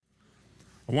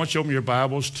I want you to open your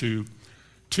Bibles to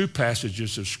two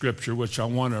passages of Scripture which I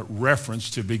want to reference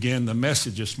to begin the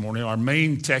message this morning. Our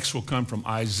main text will come from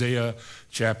Isaiah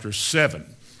chapter 7.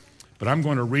 But I'm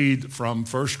going to read from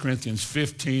 1 Corinthians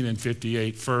 15 and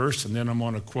 58 first, and then I'm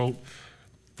going to quote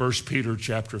 1 Peter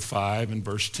chapter 5 and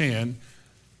verse 10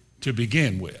 to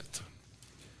begin with.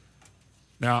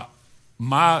 Now,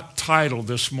 my title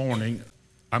this morning,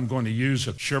 I'm going to use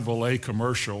a Chevrolet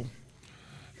commercial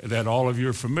that all of you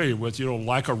are familiar with,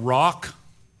 like a rock,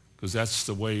 because that's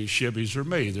the way Chevys are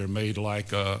made. They're made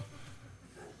like a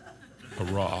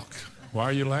rock. Why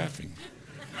are you laughing?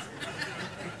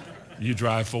 You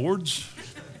drive Fords?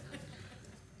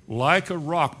 Like a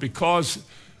rock, because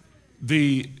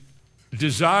the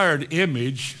desired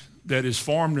image that is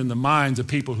formed in the minds of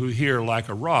people who hear like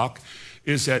a rock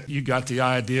is that you got the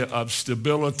idea of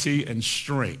stability and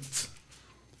strength.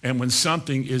 And when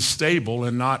something is stable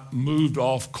and not moved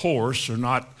off course or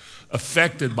not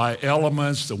affected by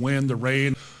elements, the wind, the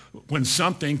rain, when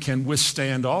something can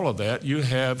withstand all of that, you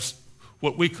have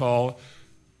what we call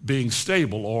being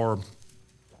stable or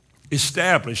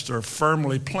established or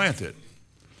firmly planted.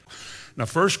 Now,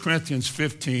 1 Corinthians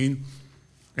 15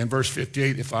 and verse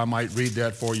 58, if I might read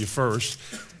that for you first,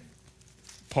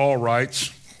 Paul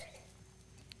writes,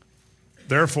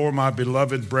 "Therefore, my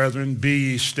beloved brethren,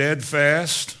 be ye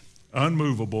steadfast,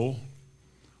 unmovable,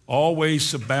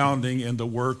 always abounding in the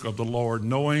work of the Lord,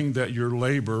 knowing that your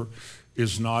labor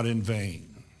is not in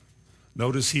vain."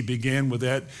 Notice he began with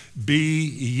that, be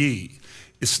ye.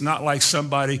 It's not like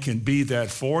somebody can be that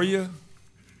for you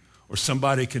or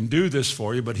somebody can do this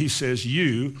for you, but he says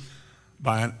you,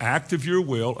 by an act of your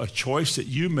will, a choice that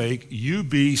you make, you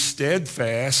be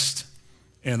steadfast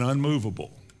and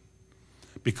unmovable.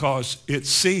 Because it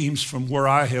seems from where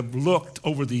I have looked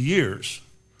over the years,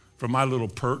 from my little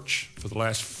perch for the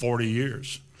last 40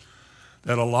 years,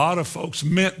 that a lot of folks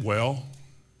meant well,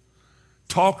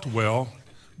 talked well,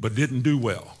 but didn't do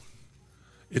well.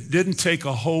 It didn't take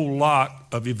a whole lot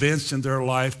of events in their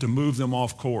life to move them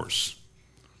off course.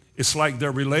 It's like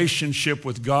their relationship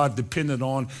with God depended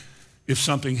on if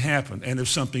something happened. And if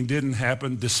something didn't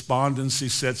happen, despondency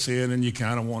sets in and you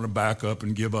kind of want to back up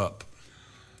and give up.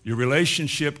 Your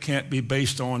relationship can't be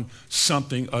based on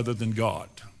something other than God.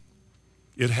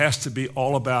 It has to be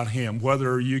all about him.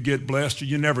 Whether you get blessed or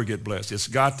you never get blessed, it's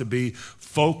got to be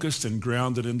focused and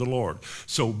grounded in the Lord.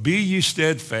 So be ye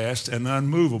steadfast and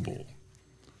unmovable.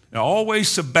 Now,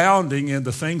 always abounding in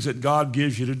the things that God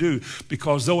gives you to do,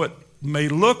 because though it may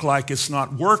look like it's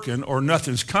not working or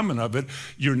nothing's coming of it,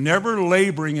 you're never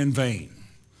laboring in vain.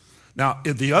 Now,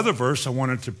 in the other verse I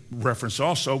wanted to reference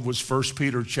also was 1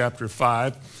 Peter chapter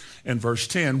 5 and verse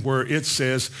 10, where it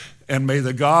says, "And may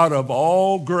the God of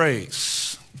all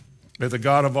grace,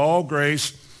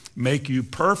 make you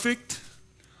perfect,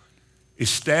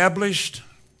 established,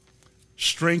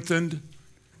 strengthened,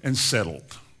 and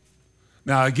settled."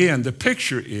 Now, again, the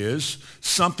picture is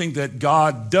something that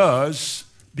God does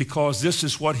because this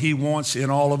is what he wants in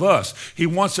all of us. He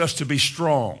wants us to be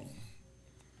strong.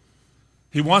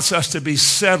 He wants us to be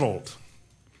settled.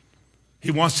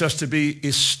 He wants us to be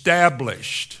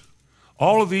established.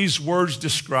 All of these words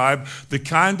describe the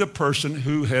kind of person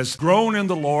who has grown in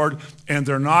the Lord and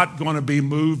they're not going to be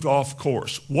moved off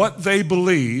course. What they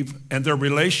believe and their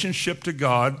relationship to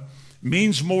God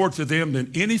means more to them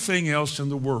than anything else in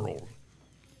the world.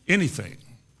 Anything.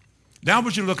 Now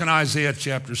would you look in Isaiah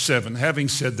chapter 7. Having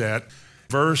said that,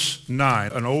 verse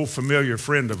 9, an old familiar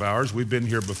friend of ours, we've been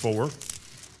here before,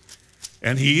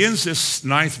 and he ends this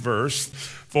 9th verse,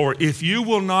 "For if you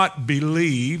will not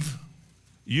believe,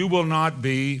 you will not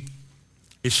be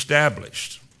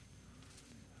established."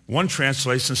 One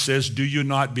translation says, "Do you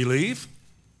not believe?"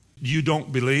 You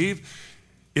don't believe.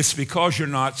 It's because you're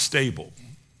not stable.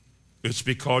 It's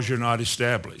because you're not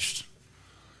established.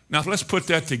 Now let's put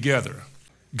that together.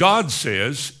 God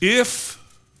says, if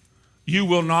you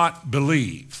will not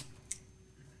believe.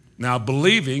 Now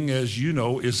believing, as you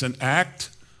know, is an act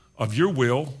of your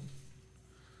will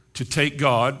to take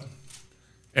God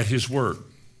at his word.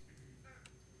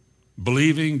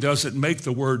 Believing doesn't make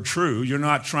the word true. You're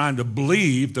not trying to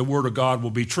believe the word of God will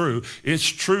be true. It's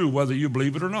true whether you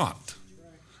believe it or not.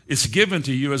 It's given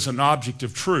to you as an object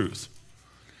of truth.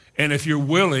 And if you're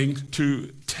willing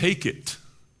to take it,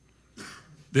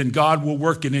 then God will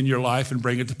work it in your life and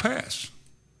bring it to pass.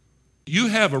 You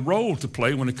have a role to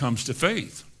play when it comes to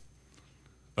faith.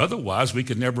 Otherwise, we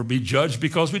could never be judged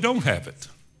because we don't have it.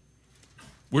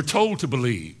 We're told to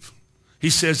believe. He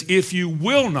says, if you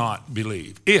will not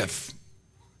believe, if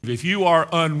you are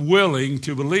unwilling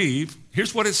to believe,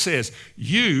 here's what it says,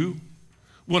 you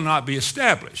will not be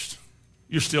established.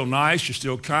 You're still nice, you're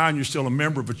still kind, you're still a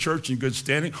member of a church in good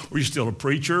standing, or you're still a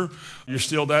preacher, you're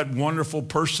still that wonderful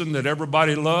person that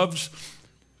everybody loves,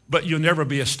 but you'll never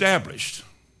be established.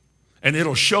 And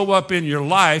it'll show up in your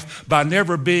life by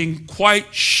never being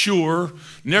quite sure,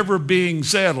 never being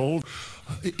settled,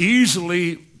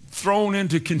 easily thrown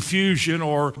into confusion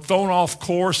or thrown off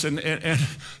course, and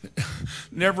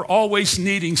never always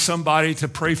needing somebody to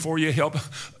pray for you, help,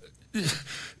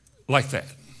 like that.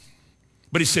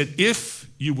 But he said, if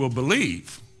you will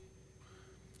believe,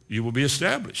 you will be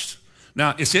established.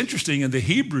 Now, it's interesting in the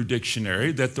Hebrew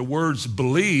dictionary that the words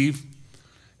believe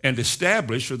and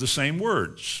establish are the same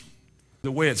words.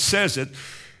 The way it says it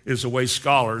is the way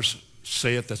scholars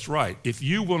say it that's right. If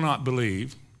you will not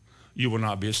believe, you will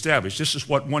not be established. This is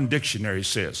what one dictionary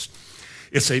says.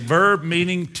 It's a verb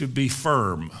meaning to be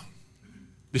firm.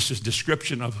 This is a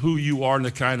description of who you are and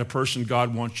the kind of person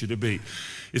God wants you to be.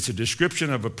 It's a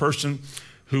description of a person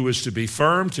who is to be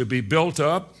firm, to be built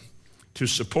up, to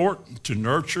support, to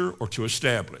nurture, or to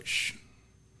establish.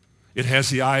 It has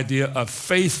the idea of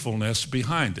faithfulness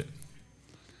behind it.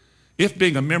 If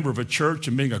being a member of a church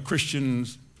and being a Christian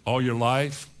all your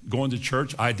life, going to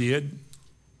church, I did.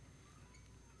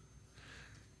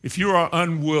 If you are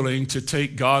unwilling to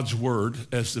take God's word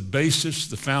as the basis,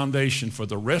 the foundation for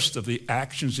the rest of the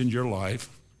actions in your life,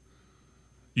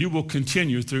 you will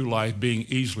continue through life being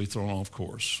easily thrown off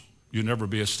course. You'll never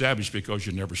be established because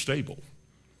you're never stable.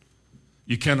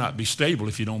 You cannot be stable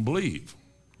if you don't believe.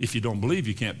 If you don't believe,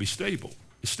 you can't be stable,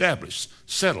 established,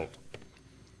 settled.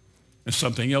 And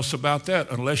something else about that,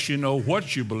 unless you know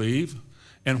what you believe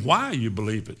and why you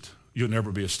believe it, you'll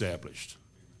never be established.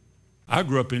 I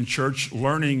grew up in church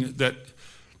learning that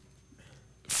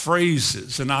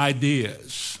phrases and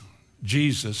ideas,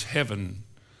 Jesus, heaven,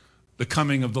 the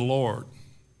coming of the Lord,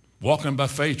 walking by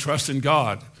faith, trusting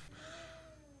God.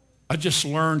 I just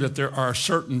learned that there are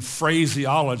certain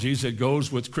phraseologies that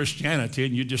goes with Christianity,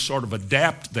 and you just sort of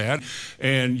adapt that.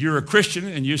 And you're a Christian,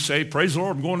 and you say, praise the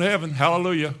Lord, I'm going to heaven,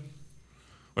 hallelujah.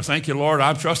 Or thank you, Lord,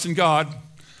 I'm trusting God.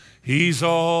 He's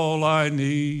all I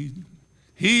need.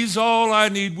 He's all I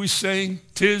need, we sing.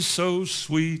 'Tis so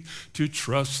sweet to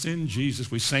trust in Jesus.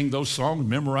 We sing those songs,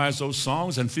 memorize those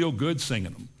songs, and feel good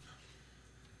singing them.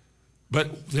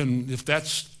 But then if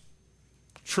that's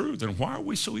true, then why are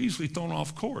we so easily thrown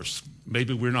off course?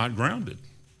 Maybe we're not grounded.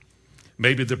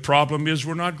 Maybe the problem is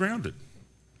we're not grounded.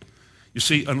 You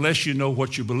see, unless you know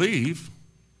what you believe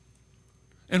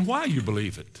and why you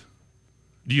believe it.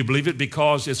 Do you believe it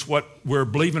because it's what we're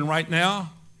believing right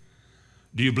now?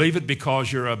 Do you believe it because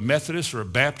you're a Methodist or a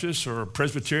Baptist or a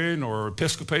Presbyterian or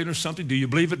Episcopalian or something? Do you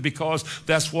believe it because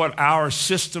that's what our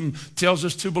system tells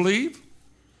us to believe?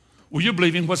 Well, you're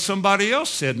believing what somebody else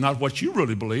said, not what you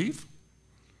really believe.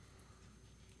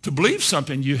 To believe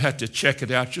something, you have to check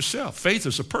it out yourself. Faith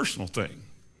is a personal thing.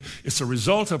 It's a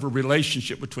result of a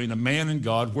relationship between a man and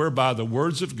God whereby the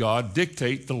words of God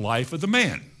dictate the life of the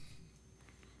man.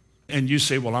 And you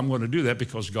say, well, I'm going to do that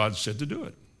because God said to do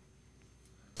it.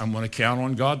 I'm going to count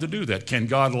on God to do that. Can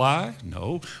God lie?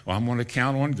 No. Well, I'm going to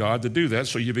count on God to do that,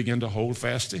 so you begin to hold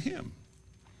fast to him.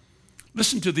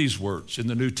 Listen to these words in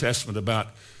the New Testament about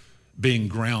being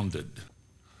grounded.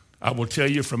 I will tell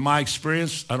you from my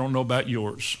experience, I don't know about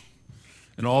yours.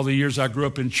 In all the years I grew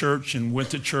up in church and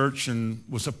went to church and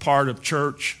was a part of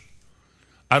church,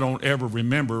 I don't ever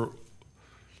remember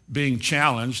being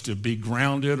challenged to be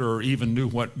grounded or even knew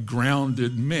what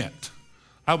grounded meant.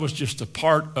 I was just a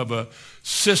part of a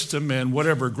system, and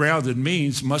whatever grounded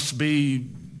means must be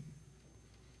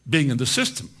being in the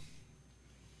system.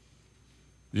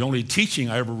 The only teaching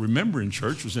I ever remember in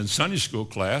church was in Sunday school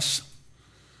class,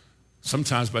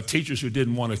 sometimes by teachers who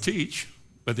didn't want to teach,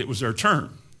 but it was their turn.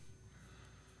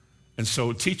 And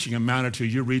so teaching amounted to,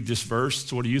 you read this verse,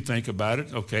 so what do you think about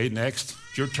it? Okay, next,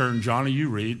 it's your turn, Johnny, you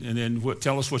read, and then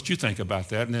tell us what you think about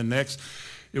that. And then next,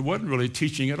 it wasn't really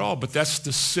teaching at all, but that's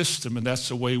the system, and that's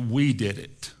the way we did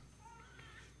it.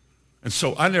 And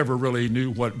so I never really knew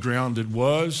what grounded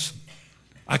was.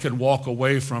 I could walk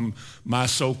away from my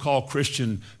so-called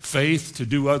Christian faith to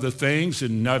do other things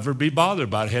and never be bothered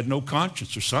by it. I had no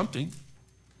conscience or something.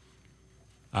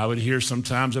 I would hear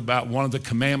sometimes about one of the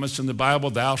commandments in the Bible,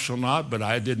 thou shalt not, but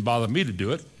it didn't bother me to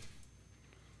do it.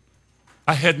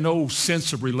 I had no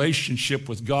sense of relationship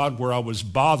with God where I was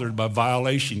bothered by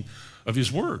violation of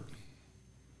his word.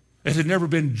 It had never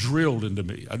been drilled into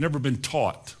me. I'd never been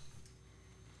taught.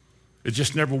 It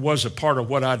just never was a part of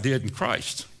what I did in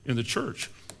Christ, in the church.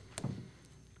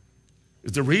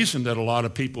 The reason that a lot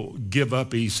of people give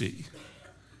up easy,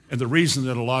 and the reason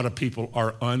that a lot of people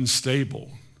are unstable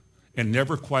and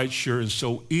never quite sure and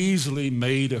so easily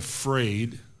made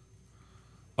afraid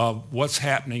of what's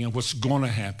happening and what's going to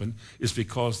happen is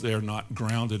because they're not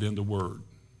grounded in the Word.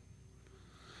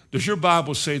 Does your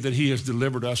Bible say that he has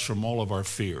delivered us from all of our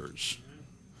fears?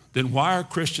 Then why are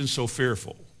Christians so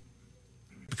fearful?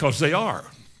 Because they are.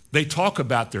 They talk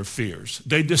about their fears.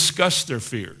 They discuss their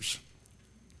fears.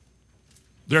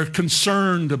 They're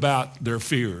concerned about their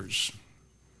fears,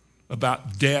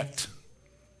 about debt,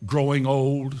 growing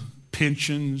old,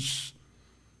 pensions,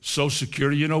 Social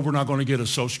Security. You know we're not going to get a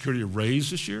Social Security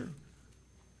raise this year?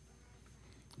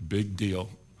 Big deal.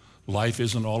 Life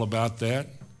isn't all about that.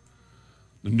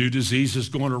 The new diseases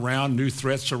going around, new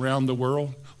threats around the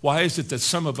world. Why is it that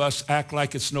some of us act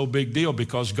like it's no big deal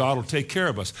because God will take care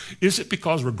of us? Is it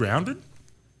because we're grounded?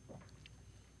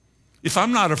 If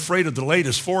I'm not afraid of the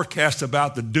latest forecast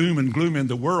about the doom and gloom in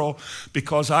the world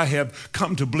because I have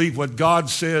come to believe what God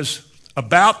says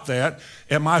about that,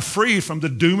 am I free from the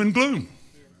doom and gloom?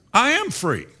 I am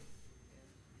free.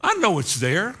 I know it's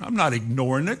there. I'm not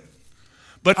ignoring it.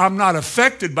 But I'm not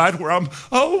affected by it where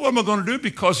what am I going to do?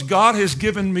 Because God has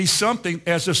given me something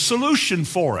as a solution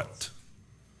for it.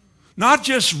 Not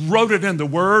just wrote it in the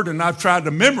Word and I've tried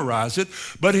to memorize it,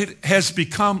 but it has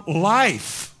become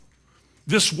life.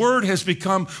 This Word has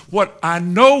become what I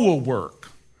know will work.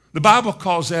 The Bible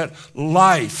calls that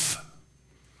life.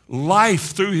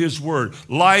 Life through His Word.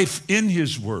 Life in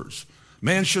His words.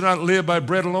 Man should not live by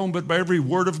bread alone, but by every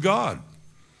word of God.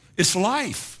 It's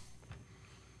life.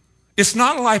 It's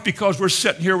not life because we're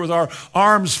sitting here with our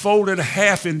arms folded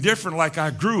half indifferent like I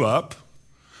grew up,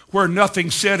 where nothing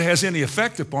said has any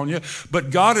effect upon you, but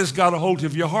God has got a hold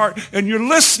of your heart and you're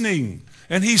listening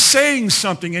and He's saying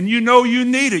something and you know you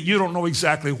need it. You don't know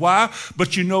exactly why,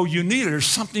 but you know you need it. There's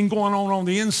something going on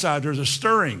the inside. There's a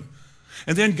stirring.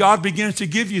 And then God begins to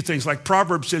give you things like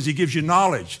Proverbs says He gives you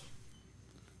knowledge.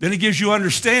 Then He gives you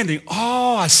understanding.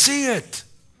 Oh, I see it.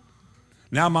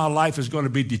 Now my life is going to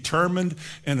be determined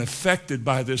and affected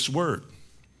by this word.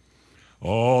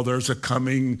 Oh, there's a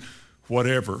coming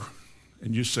whatever.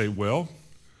 And you say, well,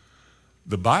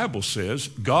 the Bible says,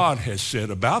 God has said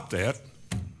about that.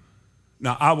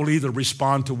 Now I will either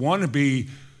respond to one and be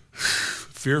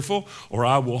fearful, or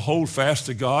I will hold fast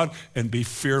to God and be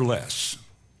fearless.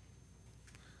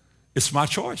 It's my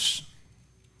choice.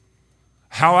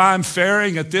 How I'm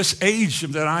faring at this age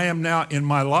that I am now in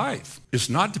my life is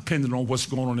not dependent on what's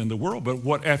going on in the world, but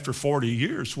what after 40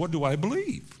 years, what do I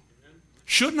believe?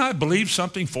 Shouldn't I believe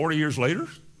something 40 years later?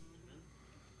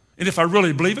 And if I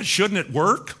really believe it, shouldn't it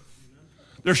work?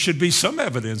 There should be some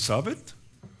evidence of it.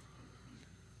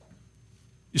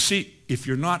 You see, if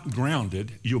you're not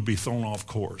grounded, you'll be thrown off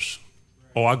course.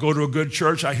 Oh, I go to a good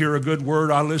church, I hear a good word,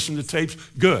 I listen to tapes,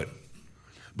 good.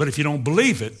 But if you don't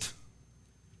believe it,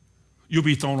 you'll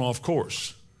be thrown off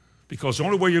course. Because the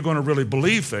only way you're going to really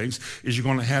believe things is you're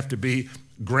going to have to be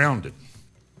grounded.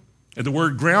 And the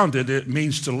word grounded, it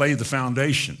means to lay the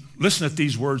foundation. Listen at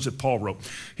these words that Paul wrote.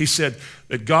 He said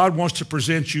that God wants to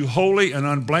present you holy and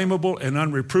unblameable and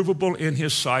unreprovable in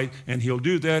His sight, and He'll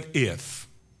do that if.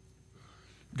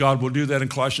 God will do that in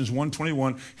Colossians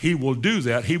 1:21. He will do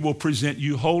that. He will present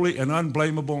you holy and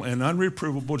unblameable and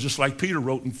unreprovable, just like Peter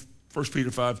wrote in 1 Peter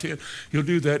 5:10. He'll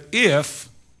do that if,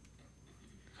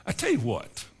 I tell you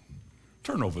what,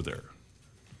 turn over there.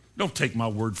 Don't take my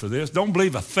word for this. Don't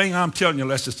believe a thing I'm telling you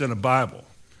unless it's in the Bible.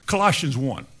 Colossians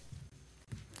 1,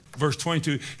 verse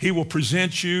 22, He will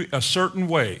present you a certain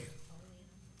way.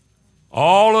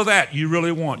 All of that you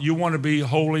really want. You want to be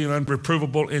holy and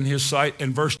unreprovable in His sight.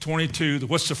 In verse 22,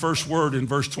 what's the first word in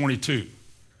verse 22?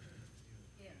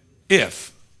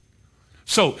 If.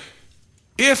 So,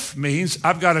 if means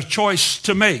I've got a choice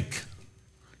to make.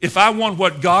 If I want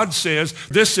what God says,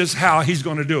 this is how He's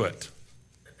going to do it.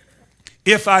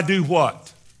 If I do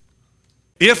what?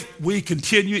 If we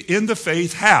continue in the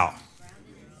faith, how?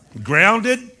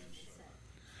 Grounded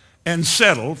and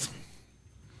settled.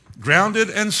 Grounded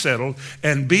and settled,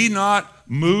 and be not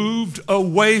moved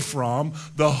away from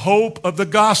the hope of the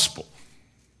gospel.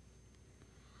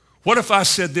 What if I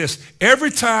said this?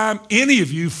 Every time any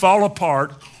of you fall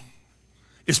apart,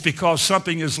 it's because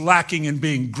something is lacking in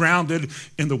being grounded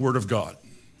in the Word of God.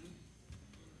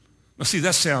 Now see,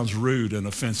 that sounds rude and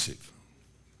offensive.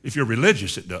 If you're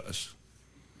religious, it does.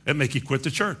 It'll make you quit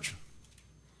the church.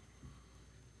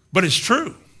 But it's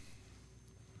true.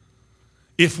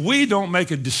 If we don't make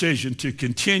a decision to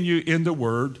continue in the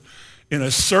Word in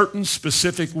a certain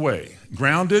specific way,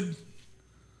 grounded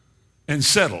and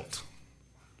settled,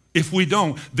 if we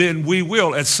don't, then we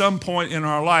will at some point in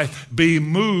our life be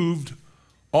moved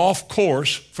off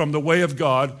course from the way of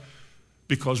God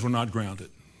because we're not grounded.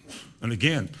 And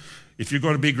again, if you're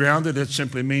going to be grounded, it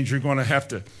simply means you're going to have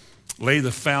to lay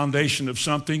the foundation of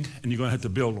something, and you're going to have to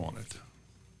build on it.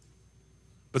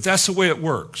 But that's the way it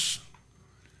works.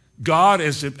 God,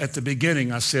 as at the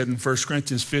beginning, I said in 1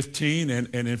 Corinthians 15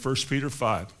 and in 1 Peter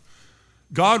 5,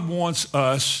 God wants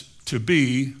us to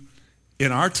be,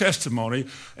 in our testimony,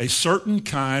 a certain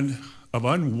kind of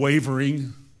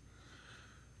unwavering,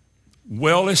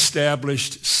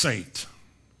 well-established saint.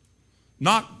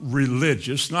 Not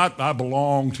religious, not I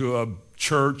belong to a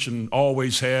church and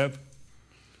always have,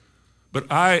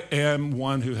 but I am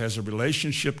one who has a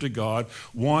relationship to God,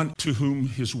 one to whom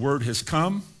his word has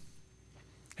come,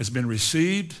 has been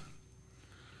received,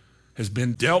 has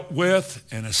been dealt with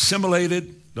and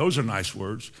assimilated. Those are nice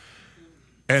words.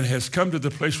 And has come to the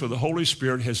place where the Holy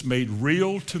Spirit has made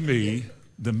real to me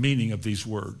the meaning of these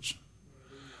words.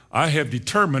 I have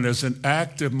determined as an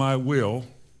act of my will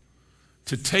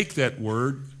to take that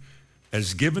word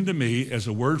as given to me as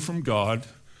a word from God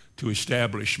to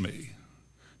establish me,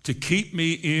 to keep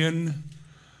me in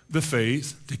the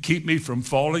faith, to keep me from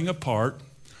falling apart,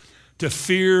 to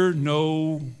fear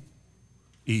no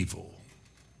evil,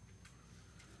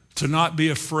 to not be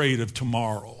afraid of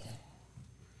tomorrow,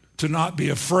 to not be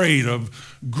afraid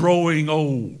of growing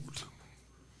old,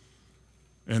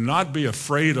 and not be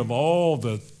afraid of all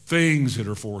the things that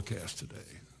are forecast today.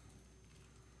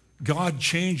 God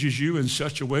changes you in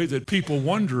such a way that people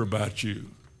wonder about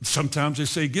you. Sometimes they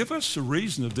say, give us a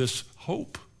reason of this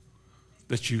hope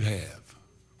that you have.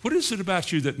 What is it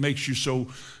about you that makes you so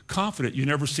confident? You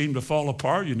never seem to fall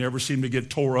apart. You never seem to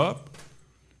get tore up.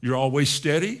 You're always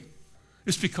steady.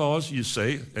 It's because you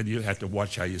say, and you have to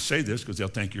watch how you say this because they'll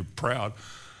think you're proud.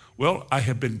 Well, I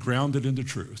have been grounded in the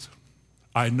truth.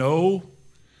 I know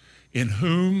in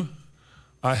whom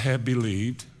I have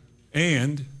believed,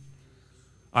 and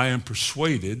I am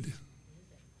persuaded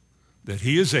that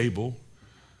he is able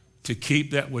to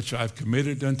keep that which I've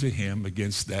committed unto him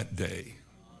against that day.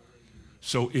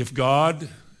 So if God,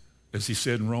 as he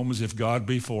said in Romans, if God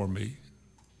be for me,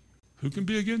 who can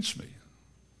be against me?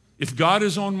 If God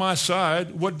is on my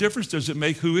side, what difference does it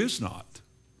make who is not?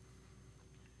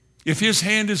 If his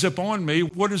hand is upon me,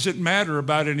 what does it matter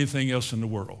about anything else in the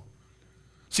world?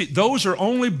 See, those are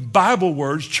only Bible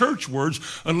words, church words,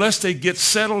 unless they get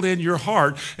settled in your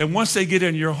heart. And once they get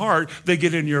in your heart, they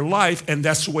get in your life, and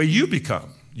that's the way you become.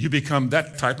 You become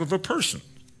that type of a person.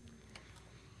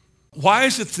 Why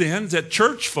is it then that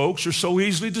church folks are so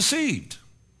easily deceived?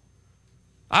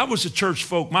 I was a church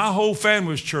folk. My whole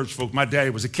family was church folk. My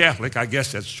daddy was a Catholic. I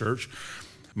guess that's church.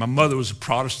 My mother was a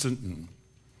Protestant. And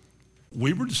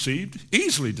we were deceived,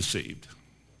 easily deceived.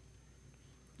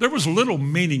 There was little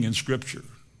meaning in Scripture.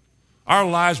 Our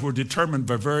lives were determined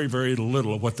by very, very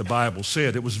little of what the Bible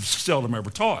said. It was seldom ever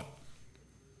taught.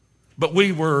 But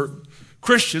we were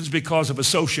Christians because of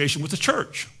association with the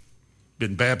church.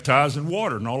 Been baptized in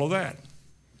water and all of that.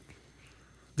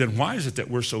 Then why is it that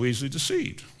we're so easily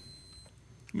deceived?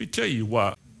 Let me tell you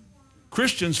why.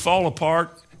 Christians fall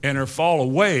apart and or fall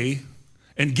away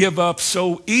and give up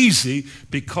so easy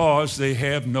because they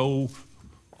have no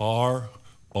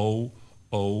R-O-O-T,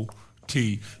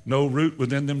 no root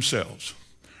within themselves.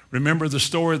 Remember the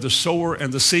story of the sower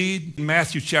and the seed?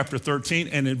 Matthew chapter 13,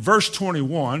 and in verse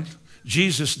 21,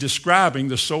 Jesus describing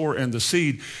the sower and the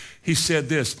seed, he said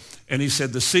this, and he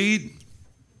said the seed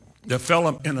that fell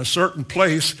in a certain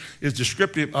place is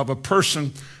descriptive of a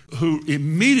person who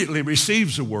immediately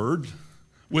receives the word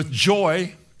with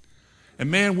joy. And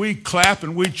man, we clap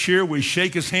and we cheer, we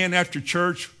shake his hand after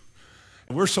church.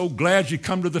 And we're so glad you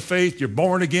come to the faith, you're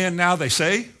born again now, they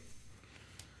say.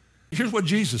 Here's what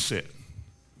Jesus said.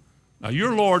 Now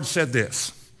your Lord said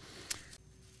this,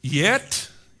 yet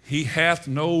he hath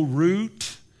no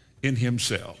root in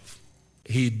himself.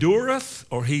 He dureth,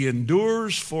 or he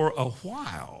endures for a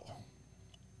while.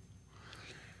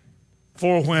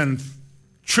 For when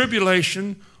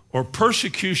tribulation or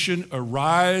persecution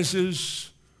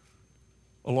arises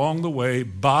along the way,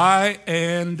 by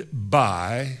and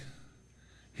by,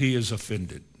 he is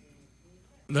offended.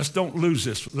 Let's don't lose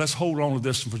this. Let's hold on to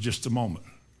this for just a moment.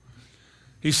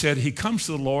 He said he comes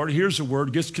to the Lord, hears the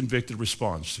word, gets convicted,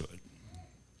 responds to it.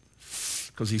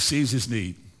 Because he sees his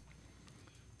need.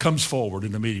 Comes forward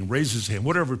in the meeting, raises his hand,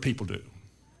 whatever people do.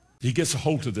 He gets a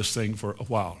hold of this thing for a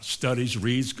while. Studies,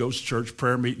 reads, goes to church,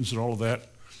 prayer meetings, and all of that.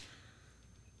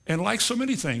 And like so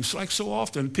many things, like so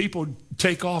often, people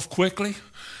take off quickly.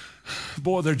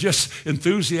 Boy, they're just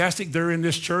enthusiastic. They're in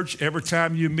this church every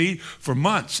time you meet for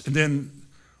months. And then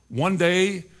one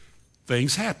day,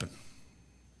 things happen.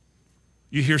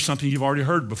 You hear something you've already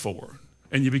heard before,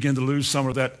 and you begin to lose some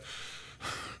of that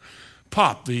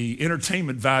pop. The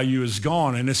entertainment value is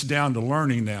gone, and it's down to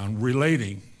learning now and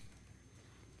relating.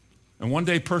 And one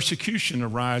day persecution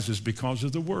arises because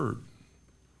of the word.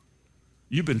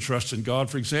 You've been trusting God,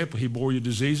 for example. He bore your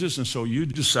diseases, and so you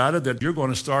decided that you're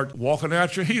going to start walking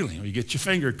out your healing. You get your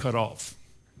finger cut off.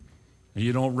 And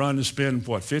you don't run and spend,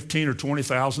 what, 15 or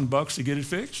 20,000 bucks to get it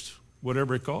fixed,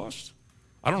 whatever it costs.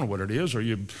 I don't know what it is. Or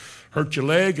you hurt your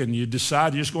leg and you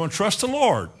decide you're just going to trust the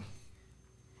Lord.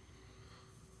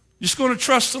 You're just going to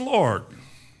trust the Lord.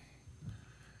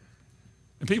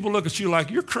 And people look at you like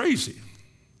you're crazy.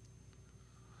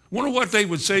 Wonder what they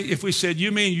would say if we said,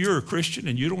 you mean you're a Christian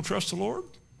and you don't trust the Lord?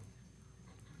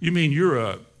 You mean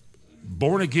you're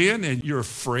born again and you're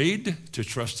afraid to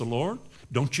trust the Lord?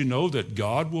 Don't you know that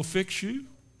God will fix you?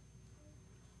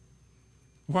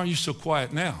 Why are you so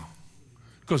quiet now?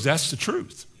 Because that's the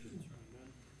truth.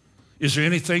 Is there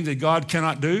anything that God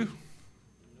cannot do?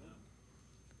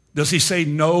 Does he say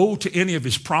no to any of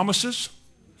his promises?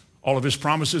 All of his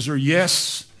promises are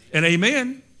yes and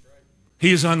amen.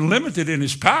 He is unlimited in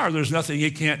his power. There's nothing he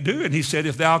can't do. And he said,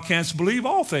 if thou canst believe,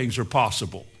 all things are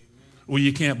possible. Well,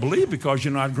 you can't believe because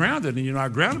you're not grounded, and you're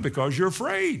not grounded because you're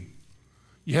afraid.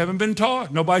 You haven't been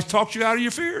taught. Nobody's talked you out of your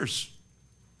fears.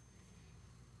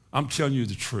 I'm telling you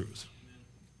the truth.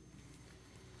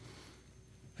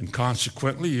 And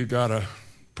consequently, you got a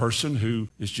person who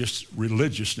is just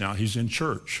religious now. He's in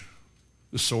church,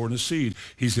 the sower and the seed.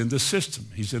 He's in the system.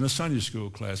 He's in a Sunday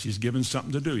school class. He's given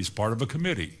something to do. He's part of a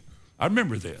committee. I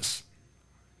remember this.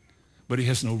 But he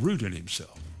has no root in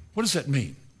himself. What does that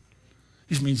mean?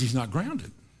 It means he's not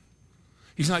grounded.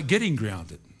 He's not getting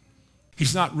grounded.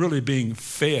 He's not really being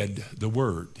fed the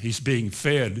word. He's being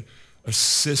fed a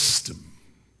system,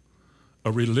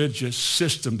 a religious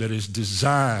system that is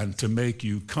designed to make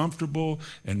you comfortable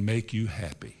and make you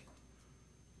happy.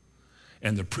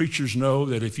 And the preachers know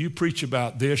that if you preach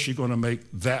about this, you're going to make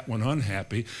that one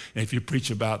unhappy. And if you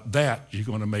preach about that, you're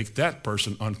going to make that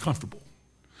person uncomfortable.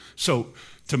 So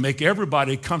to make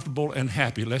everybody comfortable and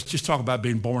happy, let's just talk about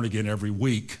being born again every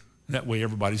week. That way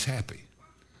everybody's happy.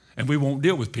 And we won't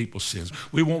deal with people's sins.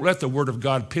 We won't let the word of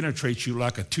God penetrate you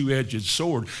like a two-edged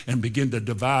sword and begin to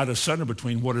divide asunder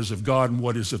between what is of God and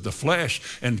what is of the flesh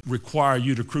and require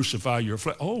you to crucify your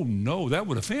flesh. Oh, no, that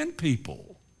would offend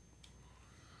people.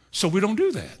 So we don't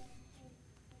do that.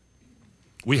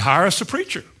 We hire us a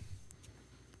preacher.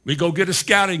 We go get a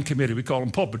scouting committee. We call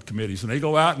them pulpit committees. And they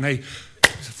go out and they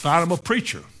find them a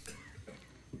preacher.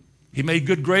 He made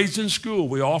good grades in school.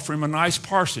 We offer him a nice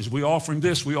parsonage. We offer him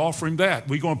this. We offer him that.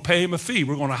 We're going to pay him a fee.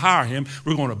 We're going to hire him.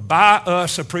 We're going to buy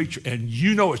us a preacher. And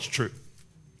you know it's true.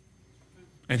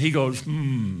 And he goes,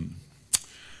 I'm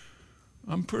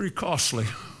pretty costly.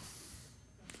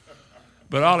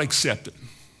 But I'll accept it.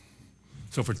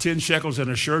 So for 10 shekels and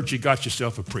a shirt, you got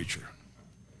yourself a preacher.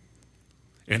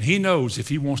 And he knows if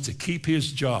he wants to keep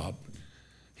his job,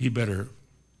 he better.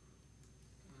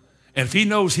 And if he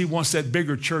knows he wants that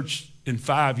bigger church in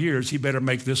 5 years, he better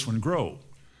make this one grow.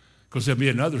 Because there'll be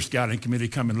another scouting committee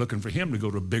coming looking for him to go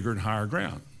to bigger and higher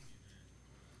ground.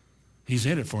 He's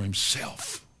in it for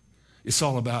himself. It's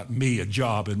all about me, a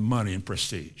job and money and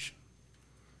prestige.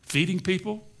 Feeding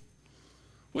people?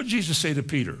 What did Jesus say to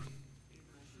Peter?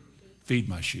 Feed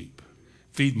my sheep.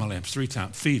 Feed my lambs. 3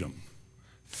 times. Feed them.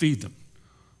 Feed them.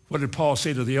 What did Paul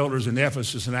say to the elders in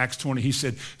Ephesus in Acts 20? He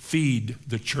said, feed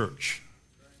the church.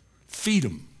 Feed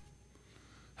them.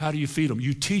 How do you feed them?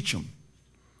 You teach them.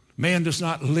 Man does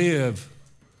not live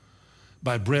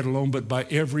by bread alone, but by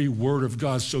every word of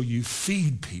God. So you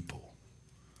feed people.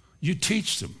 You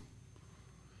teach them.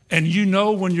 And you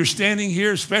know when you're standing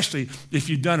here, especially if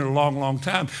you've done it a long, long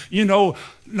time, you know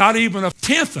not even a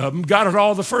tenth of them got it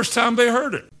all the first time they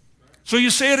heard it. So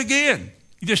you say it again.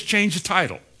 You just change the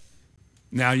title.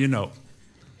 Now you know.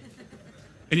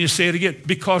 And you say it again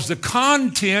because the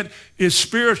content is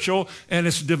spiritual and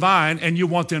it's divine and you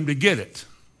want them to get it.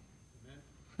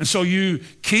 And so you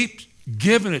keep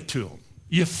giving it to them.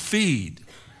 You feed.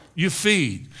 You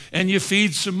feed, and you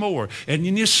feed some more. And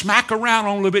then you smack around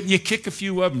on a little bit, and you kick a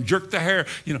few of them, jerk the hair.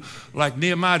 You know, like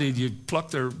Nehemiah did, you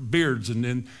pluck their beards, and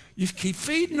then you keep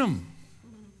feeding them.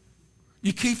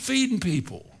 You keep feeding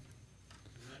people.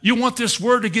 You want this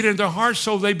word to get in their hearts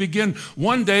so they begin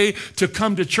one day to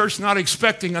come to church not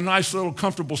expecting a nice little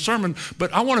comfortable sermon,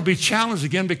 but I want to be challenged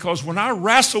again because when I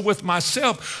wrestle with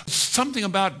myself, something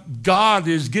about God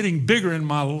is getting bigger in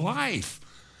my life.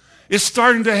 It's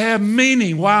starting to have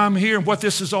meaning why I'm here and what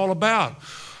this is all about.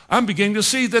 I'm beginning to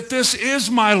see that this is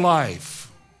my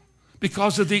life.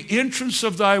 Because of the entrance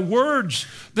of thy words,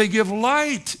 they give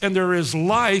light, and there is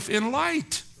life in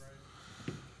light.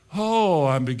 Oh,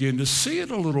 I'm beginning to see it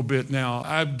a little bit now.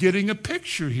 I'm getting a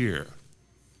picture here.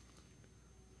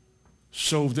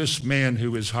 So this man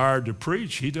who is hired to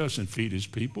preach, he doesn't feed his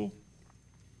people.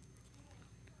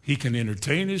 He can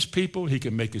entertain his people. He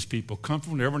can make his people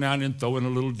comfortable. And every now and then throw in a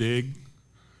little dig,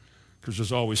 because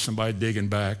there's always somebody digging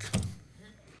back.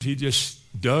 He just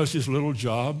does his little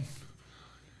job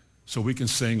so we can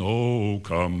sing, oh,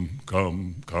 come,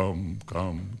 come, come,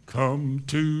 come, come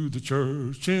to the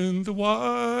church in the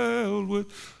wildwood.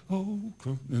 Oh,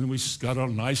 come. And we got a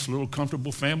nice little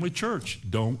comfortable family church.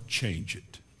 Don't change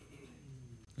it.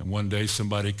 And one day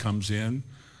somebody comes in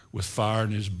with fire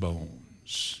in his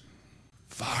bones.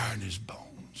 Fire in his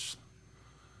bones.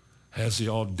 Has the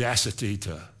audacity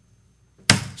to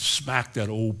smack that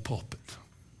old pulpit.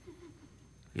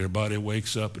 Everybody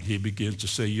wakes up and he begins to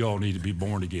say, you all need to be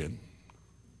born again.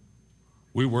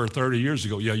 We were 30 years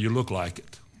ago. Yeah, you look like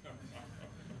it.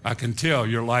 I can tell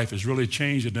your life has really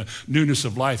changed and the newness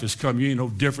of life has come. You ain't no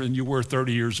different than you were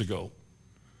 30 years ago.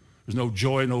 There's no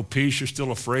joy, no peace. You're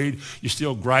still afraid. You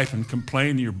still gripe and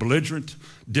complain. You're belligerent,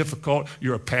 difficult.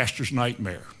 You're a pastor's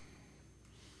nightmare.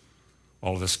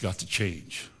 All of that's got to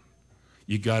change.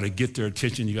 You got to get their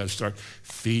attention. You got to start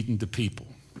feeding the people.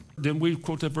 Then we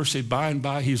quote that verse, say, by and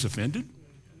by he's offended.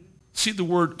 See, the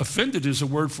word offended is a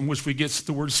word from which we get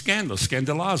the word scandal,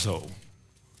 scandalazo.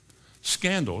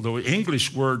 Scandal. The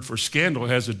English word for scandal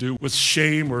has to do with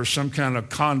shame or some kind of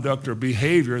conduct or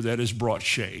behavior that has brought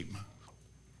shame.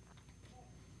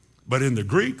 But in the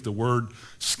Greek, the word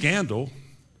scandal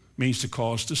means to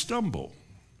cause to stumble,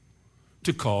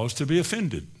 to cause to be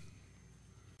offended.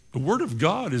 The Word of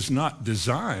God is not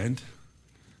designed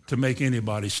to make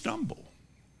anybody stumble.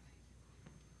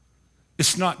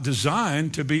 It's not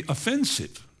designed to be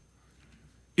offensive.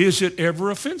 Is it ever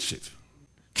offensive?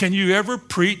 Can you ever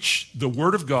preach the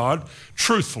Word of God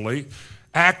truthfully,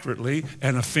 accurately,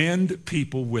 and offend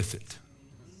people with it?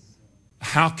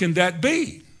 How can that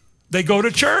be? They go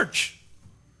to church.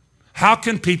 How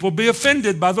can people be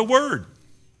offended by the Word?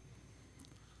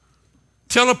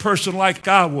 Tell a person like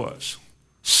I was,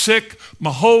 sick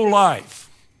my whole life.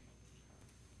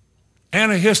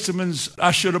 Antihistamines,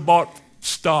 I should have bought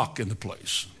stock in the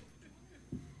place.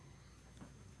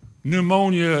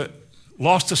 Pneumonia,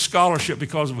 lost a scholarship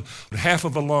because of half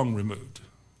of a lung removed.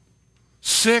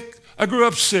 Sick, I grew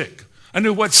up sick. I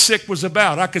knew what sick was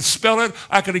about. I could spell it,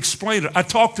 I could explain it. I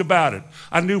talked about it.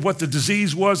 I knew what the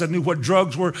disease was, I knew what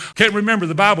drugs were. Can't remember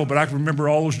the Bible, but I can remember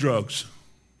all those drugs.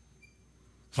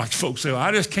 Like folks say, well,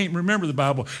 I just can't remember the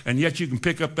Bible, and yet you can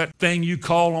pick up that thing you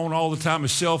call on all the time, a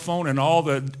cell phone, and all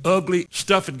the ugly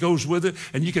stuff that goes with it,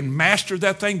 and you can master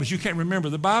that thing, but you can't remember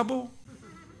the Bible?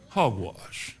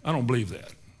 Hogwash. I don't believe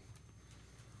that.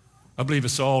 I believe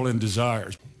it's all in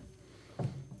desires.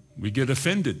 We get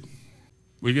offended.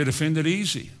 We get offended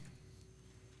easy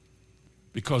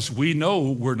because we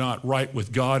know we're not right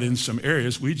with God in some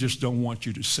areas. We just don't want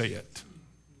you to say it.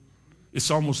 It's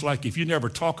almost like if you never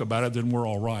talk about it, then we're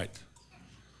all right.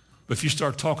 But if you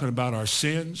start talking about our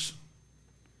sins,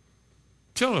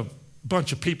 tell a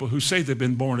bunch of people who say they've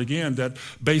been born again that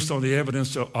based on the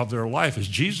evidence of their life, as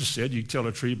Jesus said, you tell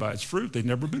a tree by its fruit, they've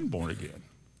never been born again.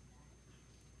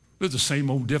 They're the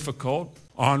same old difficult,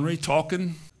 ornery,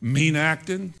 talking, mean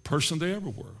acting person they ever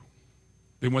were.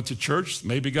 They went to church,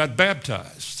 maybe got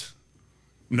baptized.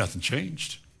 Nothing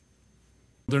changed.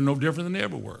 They're no different than they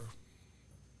ever were.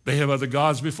 They have other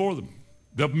gods before them.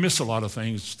 They'll miss a lot of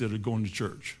things instead of going to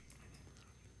church.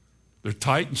 They're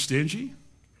tight and stingy.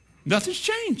 Nothing's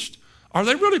changed. Are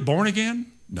they really born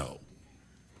again? No.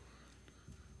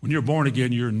 When you're born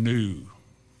again, you're new.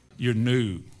 You're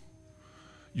new.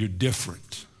 You're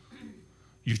different.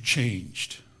 You're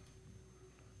changed.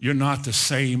 You're not the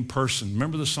same person.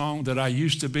 Remember the song that I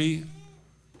used to be?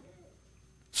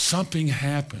 Something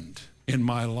happened in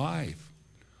my life.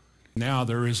 Now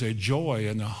there is a joy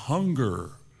and a hunger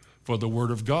for the Word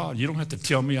of God. You don't have to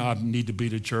tell me I need to be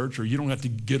to church, or you don't have to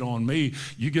get on me.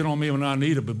 You get on me when I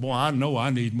need it, but boy, I know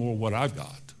I need more of what I've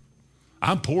got.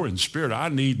 I'm poor in spirit. I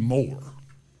need more.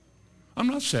 I'm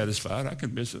not satisfied. I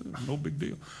can miss it. No big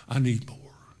deal. I need more.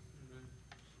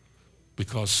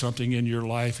 Because something in your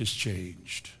life has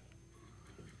changed.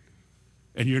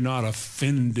 And you're not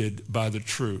offended by the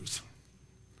truth.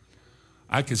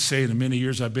 I could say in the many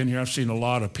years I've been here, I've seen a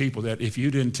lot of people that if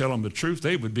you didn't tell them the truth,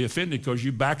 they would be offended because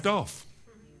you backed off.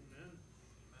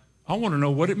 I want to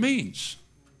know what it means.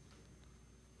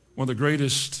 One of the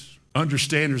greatest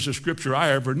understanders of Scripture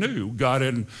I ever knew got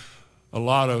in a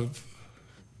lot of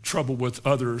trouble with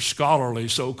other scholarly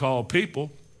so-called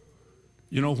people.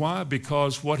 You know why?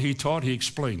 Because what he taught, he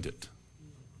explained it.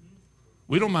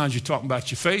 We don't mind you talking about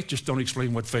your faith, just don't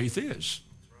explain what faith is.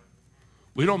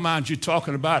 We don't mind you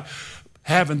talking about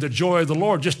having the joy of the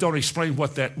Lord, just don't explain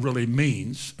what that really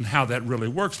means and how that really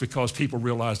works, because people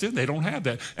realize then they don't have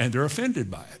that and they're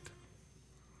offended by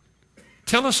it.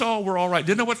 Tell us all we're all right.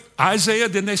 Didn't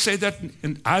they say that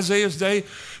in Isaiah's day?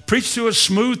 Preach to us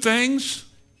smooth things.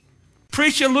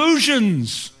 Preach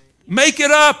illusions. Make it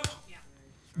up.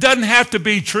 Doesn't have to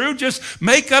be true. Just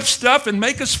make up stuff and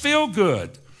make us feel good.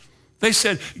 They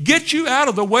said, get you out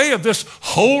of the way of this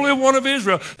Holy One of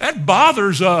Israel. That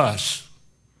bothers us.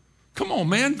 Come on,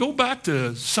 man, go back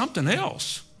to something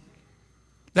else.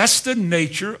 That's the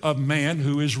nature of man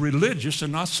who is religious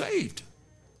and not saved.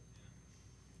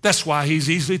 That's why he's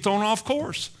easily thrown off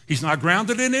course. He's not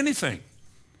grounded in anything.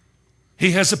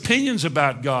 He has opinions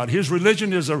about God. His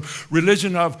religion is a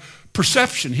religion of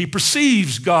perception. He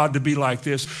perceives God to be like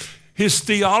this. His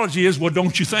theology is, well,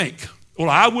 don't you think? Well,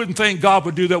 I wouldn't think God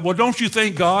would do that. Well, don't you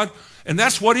think God? And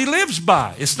that's what he lives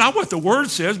by. It's not what the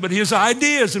word says, but his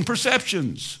ideas and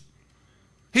perceptions.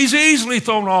 He's easily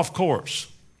thrown off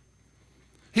course.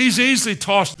 He's easily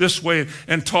tossed this way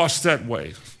and tossed that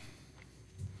way.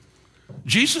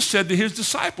 Jesus said to his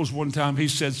disciples one time, he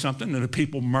said something and the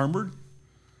people murmured.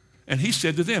 And he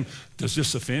said to them, does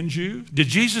this offend you? Did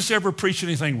Jesus ever preach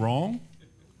anything wrong?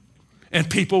 And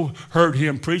people heard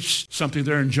him preach something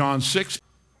there in John 6.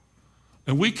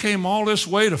 And we came all this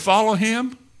way to follow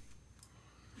him.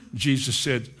 Jesus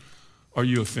said, are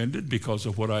you offended because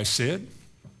of what I said?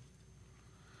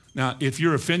 Now, if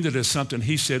you're offended at something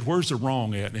he said, where's the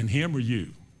wrong at? In him or you?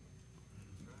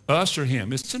 Us or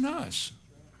him? It's in us.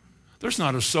 There's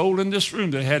not a soul in this room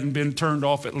that hadn't been turned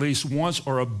off at least once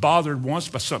or bothered once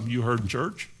by something you heard in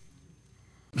church.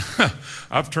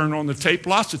 I've turned on the tape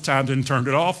lots of times and turned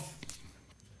it off.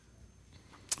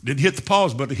 Didn't hit the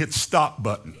pause button, hit the stop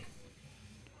button.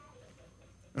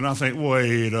 And I think,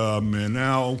 wait a minute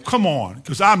now, come on,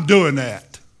 because I'm doing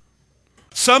that.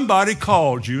 Somebody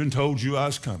called you and told you I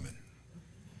was coming.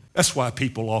 That's why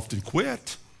people often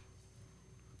quit.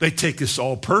 They take this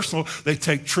all personal. They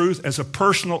take truth as a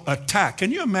personal attack.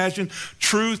 Can you imagine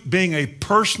truth being a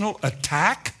personal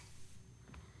attack?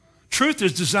 Truth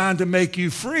is designed to make you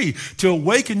free, to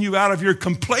awaken you out of your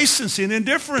complacency and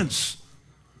indifference,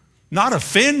 not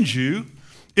offend you.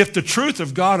 If the truth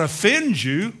of God offends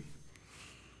you,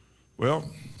 well,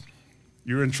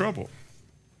 you're in trouble.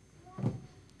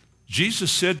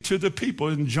 Jesus said to the people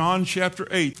in John chapter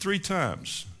 8 3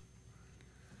 times,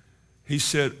 he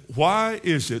said, why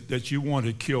is it that you want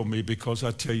to kill me because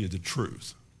I tell you the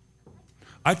truth?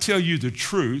 I tell you the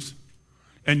truth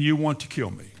and you want to kill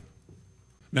me.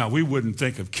 Now, we wouldn't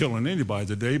think of killing anybody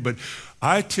today, but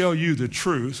I tell you the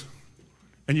truth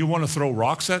and you want to throw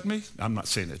rocks at me? I'm not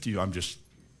saying that to you, I'm just...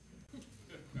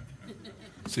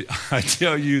 See, I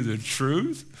tell you the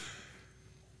truth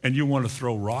and you want to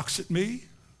throw rocks at me?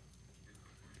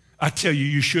 I tell you,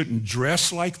 you shouldn't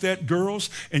dress like that, girls,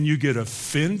 and you get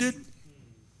offended?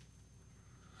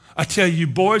 I tell you,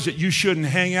 boys, that you shouldn't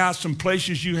hang out some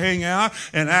places you hang out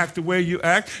and act the way you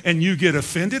act, and you get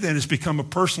offended and it's become a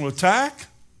personal attack?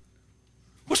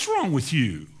 What's wrong with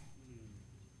you?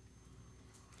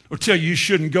 Or tell you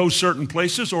shouldn't go certain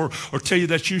places, or tell you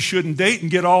that you shouldn't date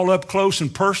and get all up close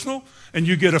and personal, and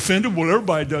you get offended? Well,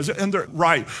 everybody does it, and they're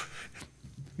right.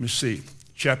 Let me see.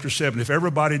 Chapter 7, if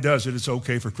everybody does it, it's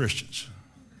okay for Christians.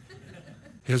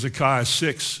 Hezekiah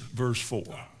 6, verse 4.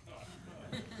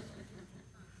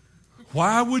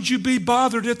 Why would you be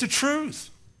bothered at the truth?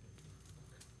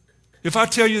 If I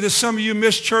tell you that some of you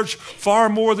miss church far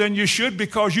more than you should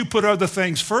because you put other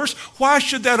things first, why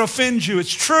should that offend you? It's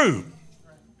true.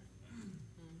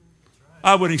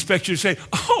 I wouldn't expect you to say,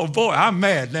 oh boy, I'm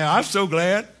mad now. I'm so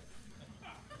glad.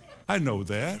 I know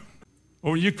that.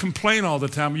 Or you complain all the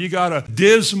time, or you got a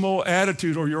dismal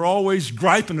attitude, or you're always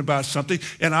griping about something,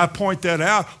 and I point that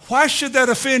out. Why should that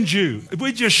offend you?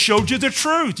 We just showed you the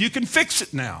truth. You can fix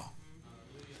it now.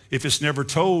 If it's never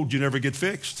told, you never get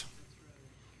fixed.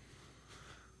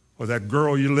 Or that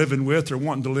girl you're living with or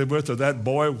wanting to live with, or that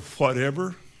boy,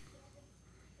 whatever.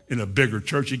 In a bigger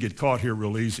church, you get caught here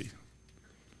real easy.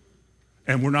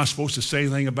 And we're not supposed to say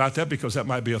anything about that because that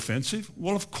might be offensive.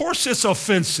 Well, of course it's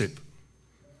offensive.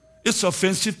 It's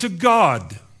offensive to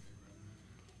God.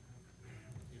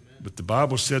 But the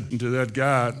Bible said to that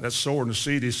guy, that sower in the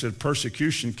seed, he said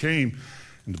persecution came.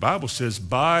 And the Bible says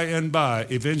by and by,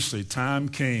 eventually time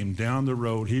came down the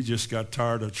road. He just got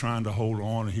tired of trying to hold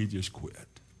on and he just quit.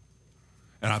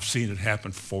 And I've seen it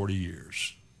happen for 40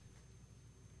 years.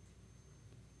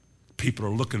 People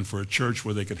are looking for a church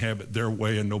where they can have it their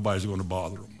way and nobody's going to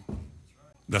bother them.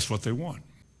 That's what they want.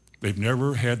 They've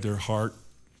never had their heart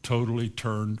totally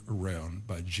turned around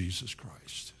by Jesus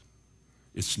Christ.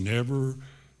 It's never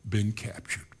been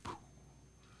captured.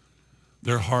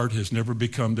 Their heart has never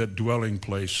become that dwelling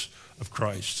place of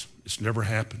Christ. It's never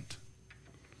happened.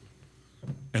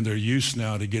 And they're used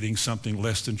now to getting something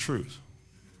less than truth.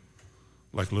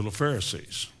 like little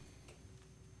Pharisees.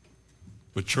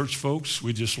 But church folks,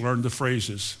 we just learned the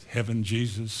phrases, heaven,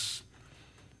 Jesus,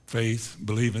 faith,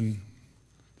 believe in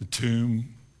the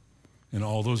tomb, and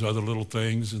all those other little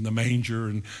things, and the manger,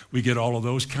 and we get all of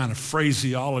those kind of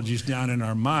phraseologies down in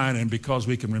our mind, and because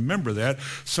we can remember that,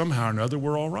 somehow or another,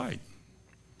 we're all right.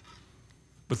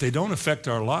 But they don't affect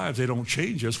our lives. They don't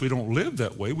change us. We don't live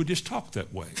that way. We just talk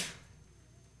that way.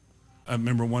 I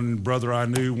remember one brother I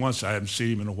knew once, I haven't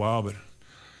seen him in a while, but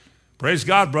praise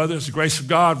God, brother, it's the grace of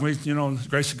God. The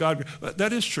grace of God.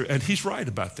 That is true, and he's right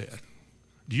about that.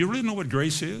 Do you really know what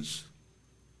grace is?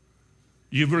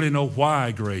 You really know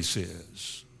why grace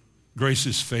is. Grace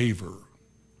is favor,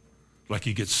 like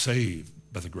you get saved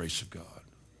by the grace of God.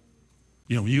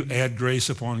 When you add grace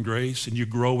upon grace and you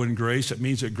grow in grace, it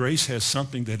means that grace has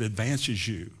something that advances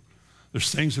you.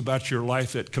 There's things about your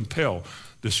life that compel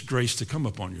this grace to come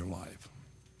upon your life.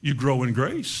 You grow in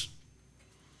grace.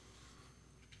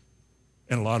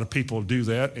 And a lot of people do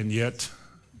that, and yet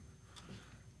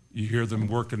you hear them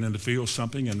working in the field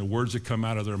something, and the words that come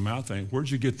out of their mouth think, where'd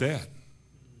you get that?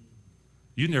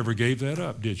 You never gave that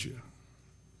up, did you?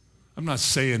 I'm not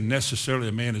saying necessarily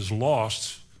a man is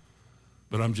lost,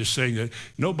 but I'm just saying that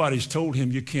nobody's told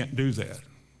him you can't do that.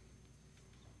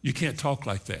 You can't talk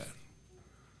like that.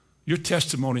 Your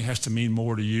testimony has to mean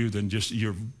more to you than just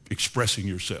you're expressing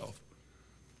yourself.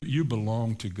 You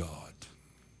belong to God.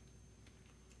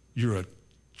 You're a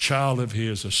child of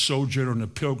his, a sojourner and a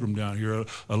pilgrim down here,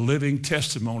 a living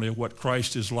testimony of what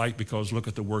Christ is like, because look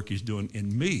at the work he's doing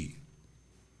in me.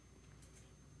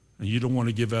 And you don't want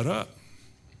to give that up.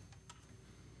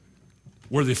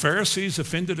 Were the Pharisees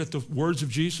offended at the words of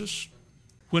Jesus?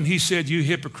 When he said, you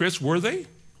hypocrites, were they?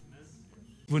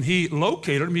 When he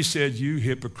located them, he said, you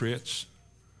hypocrites.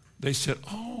 They said,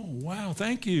 oh, wow,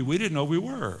 thank you. We didn't know we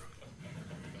were.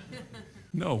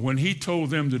 No, when he told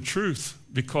them the truth,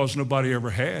 because nobody ever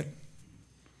had,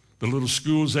 the little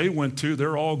schools they went to,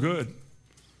 they're all good.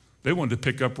 They wanted to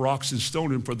pick up rocks and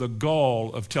stone him for the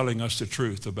gall of telling us the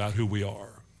truth about who we are.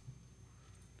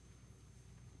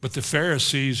 But the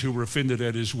Pharisees who were offended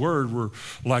at his word were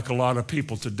like a lot of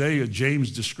people today.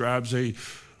 James describes, they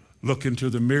look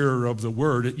into the mirror of the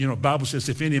word. The Bible says,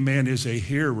 if any man is a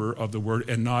hearer of the word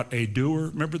and not a doer,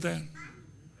 remember that?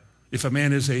 If a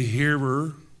man is a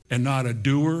hearer and not a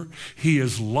doer, he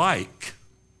is like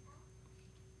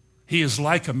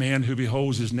a man who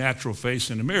beholds his natural face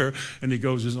in the mirror, and he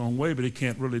goes his own way, but he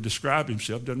can't really describe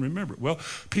himself, doesn't remember it. Well,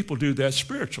 people do that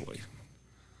spiritually.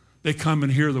 They come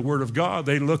and hear the word of God,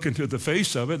 they look into the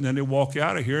face of it, and then they walk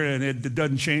out of here, and it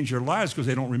doesn't change their lives because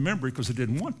they don't remember it because they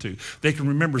didn't want to. They can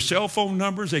remember cell phone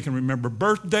numbers, they can remember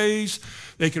birthdays,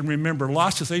 they can remember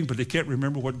lots of things, but they can't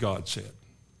remember what God said.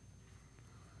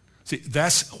 See,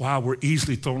 that's why we're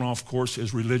easily thrown off course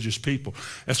as religious people.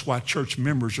 That's why church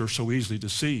members are so easily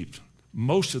deceived.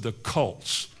 Most of the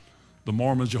cults, the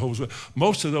Mormons, Jehovah's Witnesses,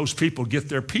 most of those people get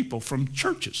their people from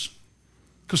churches.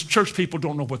 Because church people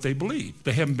don't know what they believe.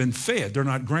 They haven't been fed. They're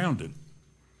not grounded.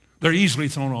 They're easily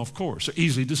thrown off course. They're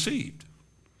easily deceived.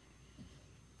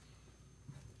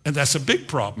 And that's a big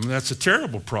problem. That's a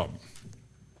terrible problem.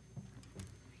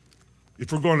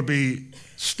 If we're going to be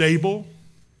stable,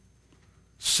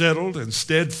 settled, and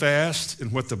steadfast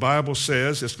in what the Bible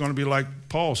says, it's going to be like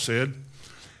Paul said,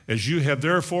 as you have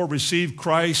therefore received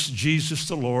Christ Jesus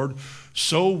the Lord,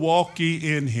 so walk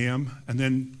ye in him. And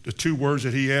then the two words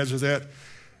that he adds to that,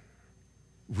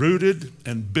 rooted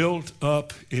and built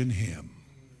up in him.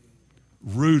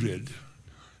 Rooted.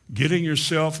 Getting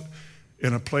yourself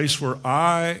in a place where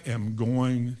I am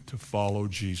going to follow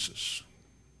Jesus.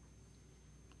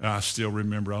 And I still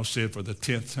remember, I'll say it for the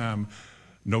 10th time,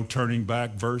 no turning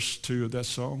back, verse 2 of that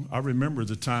song. I remember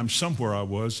the time somewhere I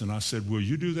was, and I said, will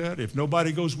you do that? If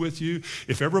nobody goes with you,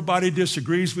 if everybody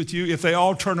disagrees with you, if they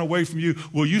all turn away from you,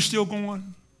 will you still go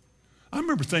on? I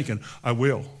remember thinking, I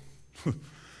will.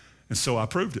 And so I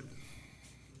proved it.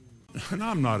 And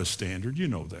I'm not a standard, you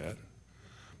know that.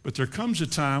 But there comes a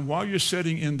time while you're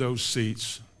sitting in those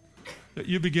seats that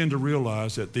you begin to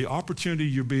realize that the opportunity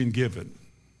you're being given,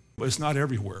 it's not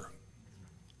everywhere.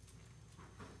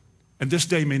 And this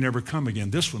day may never come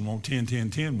again. This one won't,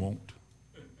 10 won't.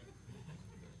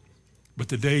 But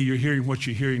the day you're hearing what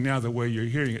you're hearing now, the way you're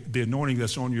hearing it, the anointing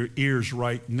that's on your ears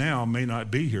right now may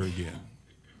not be here again.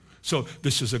 So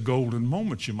this is a golden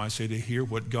moment, you might say, to hear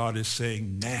what God is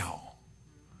saying now.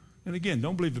 And again,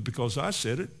 don't believe it because I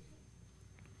said it.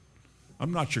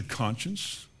 I'm not your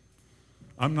conscience.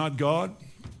 I'm not God.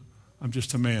 I'm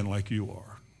just a man like you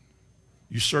are.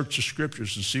 You search the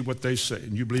scriptures and see what they say,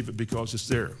 and you believe it because it's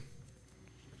there.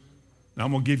 Now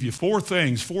I'm going to give you 4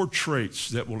 things, 4 traits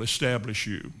that will establish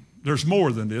you There's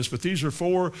more than this, but these are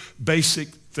 4 basic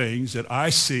things that I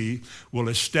see will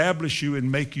establish you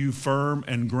and make you firm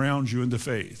and ground you in the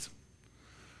faith.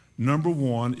 Number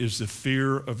 1 is the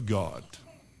fear of God.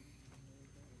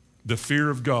 The fear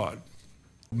of God.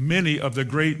 Many of the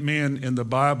great men in the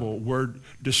Bible were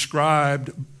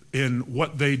described in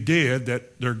what they did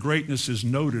that their greatness is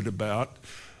noted about.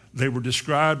 They were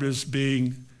described as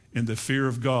being in the fear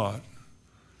of God.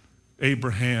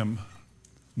 Abraham,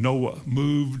 Noah,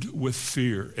 moved with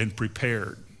fear and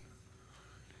prepared.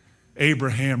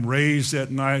 Abraham raised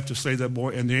that knife to slay that boy,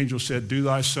 and the angel said, do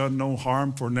thy son no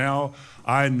harm, for now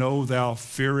I know thou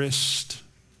fearest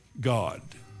God.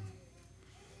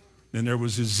 Then there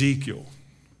was Ezekiel.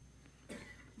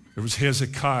 There was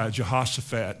Hezekiah,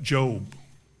 Jehoshaphat, Job.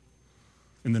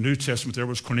 In the New Testament, there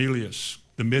was Cornelius,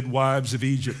 the midwives of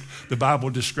Egypt. The Bible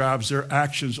describes their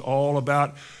actions all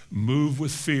about move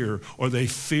with fear, or they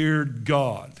feared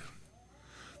God.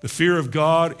 The fear of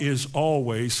God is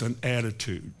always an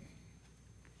attitude.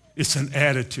 It's an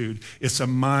attitude. It's a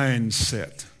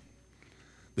mindset.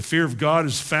 The fear of God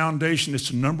is foundation. It's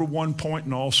the number 1 point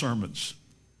in all sermons.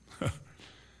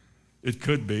 It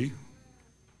could be.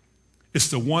 It's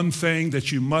the one thing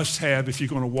that you must have if you're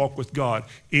going to walk with God.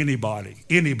 Anybody.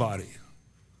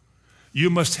 You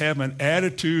must have an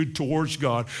attitude towards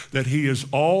God that he is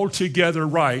altogether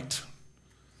right,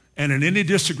 and in any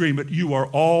disagreement, you are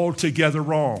altogether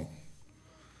wrong.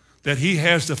 That he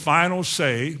has the final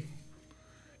say,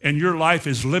 and your life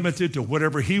is limited to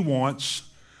whatever he wants,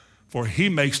 for he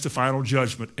makes the final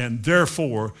judgment, and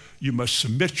therefore you must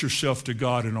submit yourself to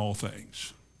God in all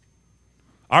things.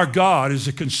 Our God is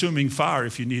a consuming fire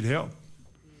if you need help.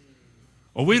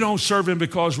 Well, we don't serve him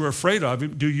because we're afraid of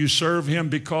him. Do you serve him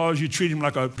because you treat him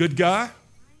like a good guy?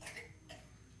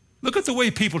 Look at the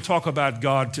way people talk about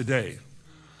God today.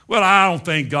 Well, I don't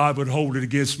think God would hold it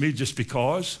against me just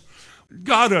because.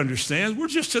 God understands. We're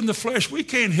just in the flesh. We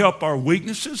can't help our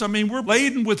weaknesses. I mean, we're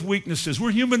laden with weaknesses.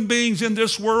 We're human beings in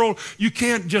this world. You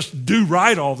can't just do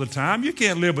right all the time. You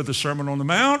can't live with the Sermon on the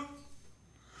Mount.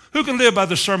 Who can live by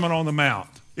the Sermon on the Mount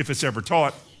if it's ever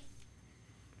taught?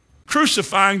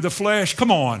 Crucifying the flesh,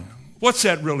 come on. What's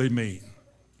that really mean?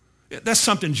 That's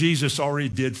something Jesus already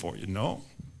did for you. No.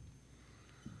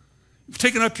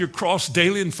 Taking up your cross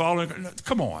daily and following,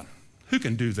 come on. Who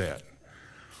can do that?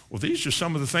 Well, these are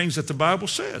some of the things that the Bible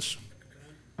says.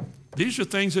 These are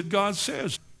things that God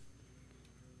says.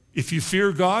 If you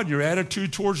fear God, your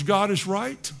attitude towards God is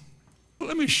right.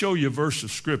 Let me show you a verse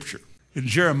of Scripture in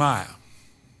Jeremiah.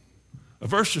 A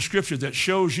verse of Scripture that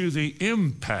shows you the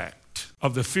impact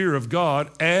of the fear of God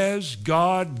as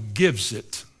God gives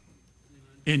it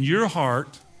in your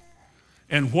heart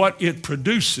and what it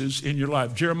produces in your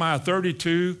life. Jeremiah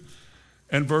 32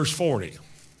 and verse 40.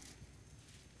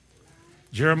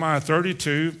 Jeremiah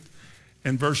 32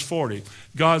 and verse 40.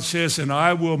 God says, and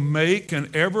I will make an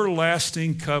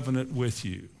everlasting covenant with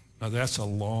you. Now that's a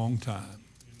long time.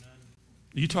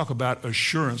 You talk about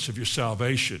assurance of your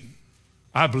salvation.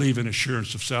 I believe in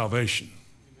assurance of salvation.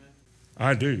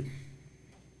 I do.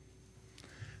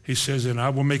 He says, and I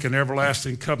will make an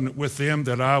everlasting covenant with them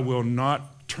that I will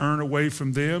not turn away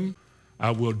from them.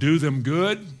 I will do them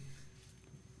good.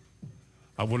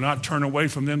 I will not turn away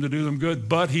from them to do them good.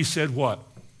 But he said what?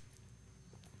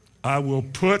 I will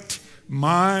put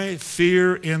my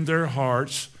fear in their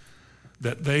hearts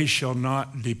that they shall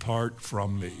not depart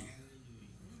from me.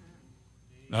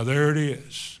 Now there it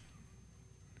is.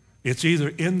 It's either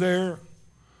in there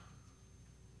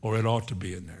or it ought to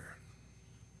be in there.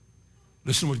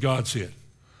 Listen to what God said.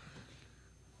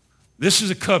 This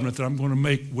is a covenant that I'm going to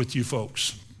make with you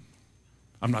folks.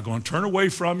 I'm not going to turn away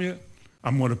from you.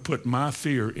 I'm going to put my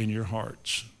fear in your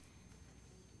hearts.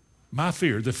 My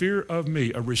fear, the fear of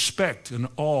me, a respect and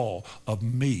awe of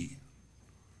me,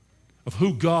 of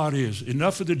who God is.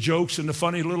 Enough of the jokes and the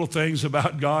funny little things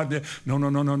about God.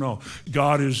 No.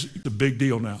 God is the big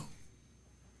deal now.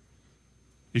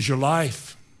 He's your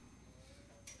life.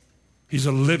 He's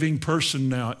a living person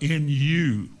now in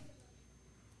you.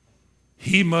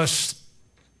 He must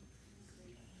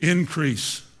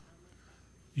increase.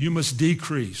 You must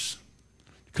decrease.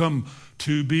 Come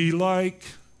to be like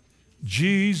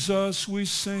Jesus, we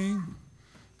sing.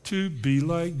 To be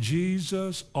like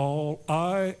Jesus, all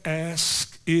I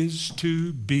ask is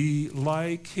to be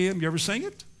like him. You ever sing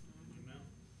it?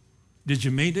 Did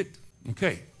you mean it?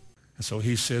 Okay. And so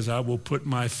he says, I will put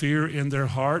my fear in their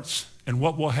hearts. And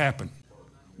what will happen?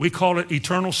 We call it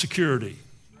eternal security.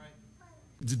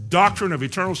 The doctrine of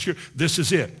eternal security. This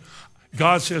is it.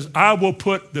 God says, I will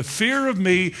put the fear of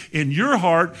me in your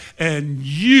heart, and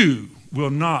you will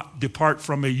not depart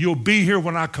from me. You'll be here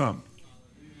when I come.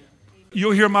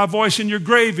 You'll hear my voice in your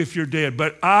grave if you're dead,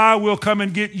 but I will come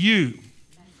and get you.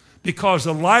 Because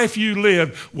the life you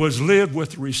lived was lived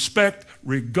with respect,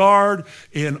 regard,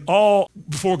 in all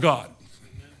before God.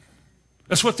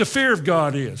 That's what the fear of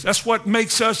God is. That's what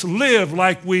makes us live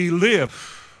like we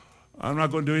live. I'm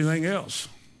not going to do anything else.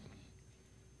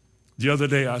 The other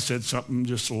day I said something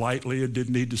just lightly I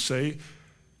didn't need to say.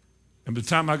 And by the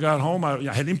time I got home, I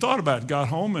hadn't even thought about it. Got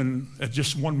home, and at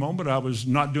just one moment I was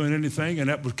not doing anything, and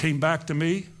that came back to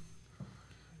me.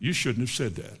 You shouldn't have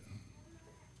said that.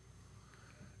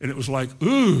 And it was like,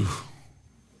 ooh.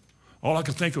 All I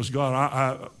could think was,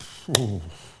 God,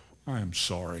 I am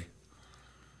sorry.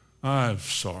 I'm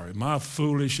sorry. My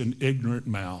foolish and ignorant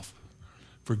mouth.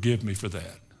 Forgive me for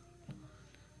that.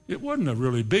 It wasn't a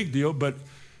really big deal, but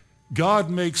God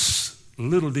makes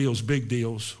little deals big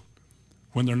deals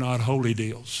when they're not holy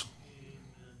deals.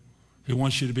 He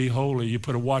wants you to be holy. You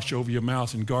put a watch over your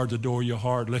mouth and guard the door of your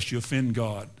heart lest you offend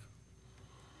God.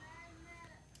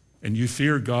 And you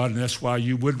fear God, and that's why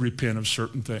you would repent of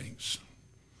certain things.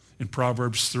 In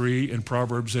Proverbs 3 and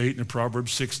Proverbs 8 and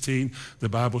Proverbs 16, the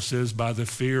Bible says, by the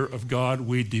fear of God,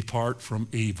 we depart from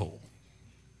evil.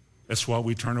 That's why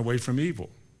we turn away from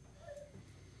evil.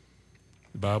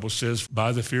 The Bible says,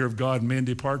 by the fear of God, men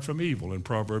depart from evil in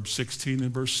Proverbs 16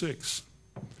 and verse 6.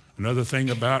 Another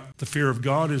thing about the fear of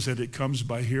God is that it comes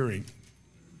by hearing.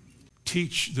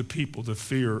 Teach the people the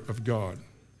fear of God.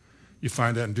 You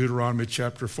find that in Deuteronomy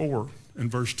chapter 4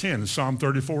 and verse 10. In Psalm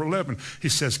 34:11, he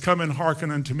says, come and hearken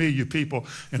unto me, you people,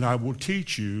 and I will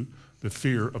teach you the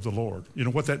fear of the Lord. You know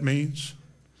what that means?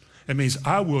 It means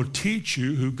I will teach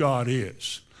you who God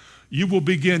is. You will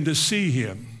begin to see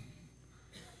him,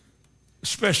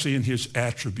 especially in his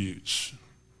attributes.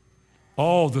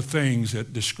 All the things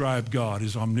that describe God,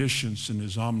 his omniscience and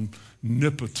his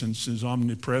omnipotence, his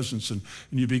omnipresence, and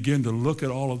you begin to look at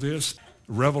all of this.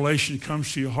 Revelation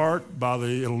comes to your heart by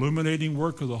the illuminating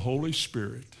work of the Holy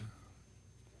Spirit.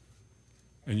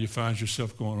 And you find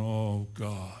yourself going, oh,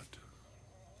 God.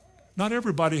 Not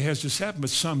everybody has this happen,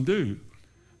 but some do.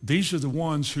 These are the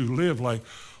ones who live like,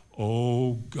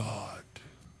 oh, God.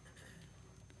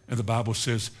 And the Bible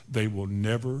says they will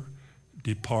never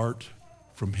depart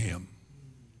from him.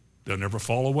 They'll never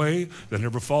fall away. They'll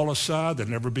never fall aside. They'll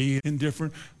never be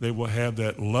indifferent. They will have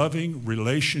that loving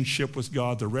relationship with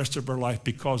God the rest of their life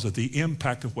because of the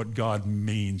impact of what God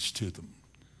means to them.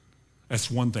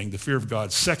 That's one thing, the fear of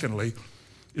God. Secondly,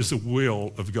 is the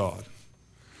will of God.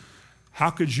 How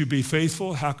could you be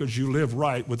faithful? How could you live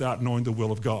right without knowing the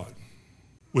will of God?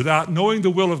 Without knowing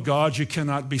the will of God, you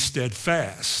cannot be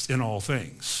steadfast in all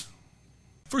things.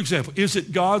 For example, is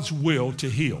it God's will to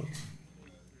heal?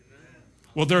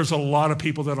 Well, there's a lot of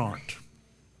people that aren't.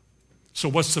 So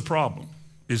what's the problem?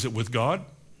 Is it with God?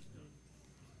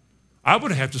 I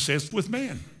would have to say it's with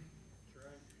man.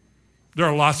 There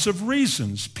are lots of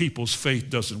reasons people's faith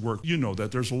doesn't work. You know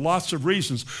that. There's lots of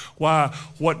reasons why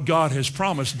what God has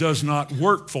promised does not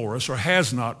work for us or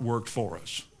has not worked for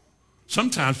us.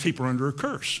 Sometimes people are under a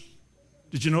curse.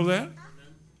 Did you know that?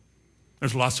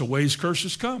 There's lots of ways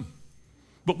curses come.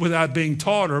 But without being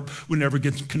taught, or we never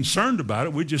get concerned about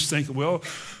it, we just think, well,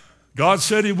 God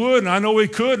said he would, and I know he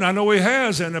could, and I know he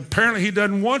has, and apparently he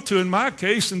doesn't want to in my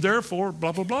case, and therefore,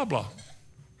 blah, blah, blah, blah.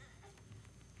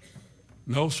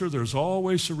 No, sir, there's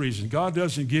always a reason. God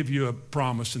doesn't give you a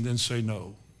promise and then say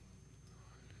no.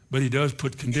 But he does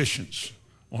put conditions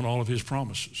on all of his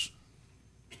promises.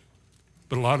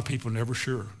 But a lot of people are never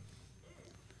sure.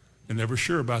 They're never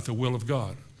sure about the will of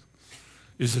God.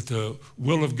 Is it the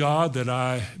will of God that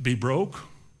I be broke,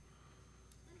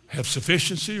 have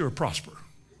sufficiency, or prosper?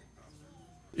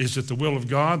 Is it the will of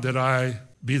God that I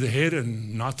be the head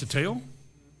and not the tail?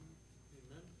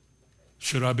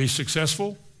 Should I be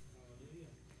successful?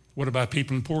 What about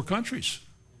people in poor countries?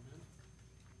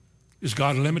 Is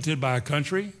God limited by a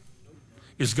country?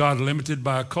 Is God limited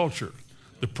by a culture?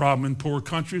 The problem in poor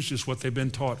countries is what they've been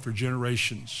taught for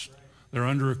generations. They're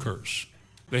under a curse.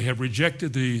 They have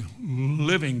rejected the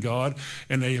living God,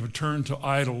 and they have turned to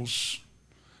idols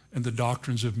and the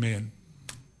doctrines of men.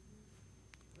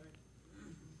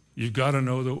 You've got to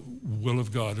know the will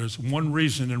of God. There's one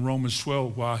reason in Romans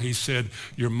 12 why he said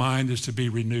your mind is to be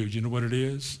renewed. You know what it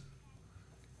is?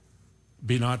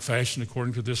 Be not fashioned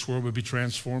according to this world, but be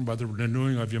transformed by the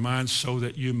renewing of your mind so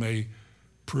that you may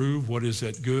prove what is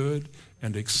that good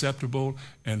and acceptable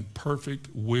and perfect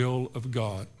will of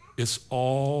God. It's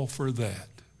all for that.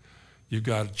 You've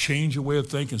got to change your way of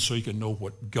thinking so you can know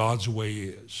what God's way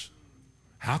is.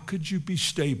 How could you be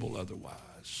stable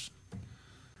otherwise?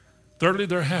 Thirdly,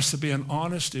 there has to be an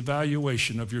honest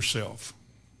evaluation of yourself.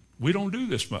 We don't do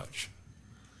this much.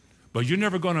 But you're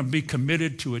never going to be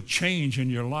committed to a change in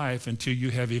your life until you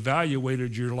have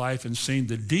evaluated your life and seen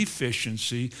the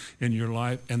deficiency in your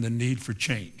life and the need for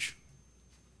change.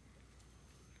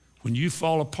 When you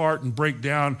fall apart and break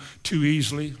down too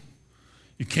easily,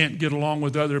 you can't get along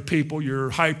with other people, you're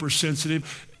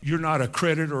hypersensitive, you're not a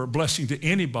credit or a blessing to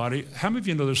anybody, how many of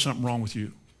you know there's something wrong with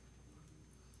you?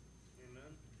 Amen.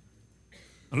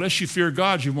 Unless you fear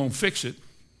God, you won't fix it.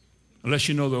 Unless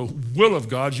you know the will of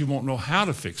God, you won't know how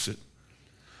to fix it.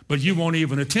 But you won't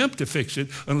even attempt to fix it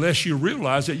unless you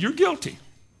realize that you're guilty.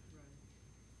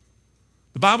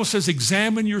 The Bible says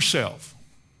examine yourself.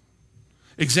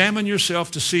 Examine yourself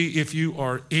to see if you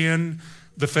are in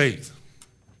the faith.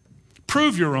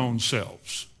 Prove your own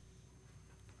selves.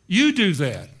 You do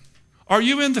that. Are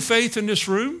you in the faith in this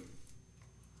room?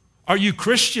 Are you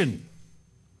Christian?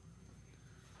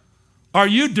 Are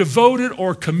you devoted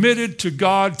or committed to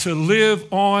God to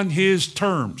live on his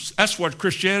terms? That's what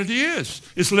Christianity is.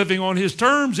 It's living on his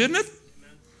terms, isn't it?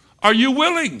 Amen. Are you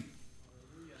willing?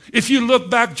 If you look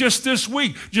back just this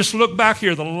week, just look back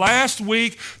here, the last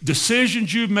week,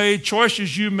 decisions you made,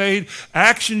 choices you made,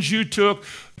 actions you took,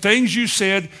 things you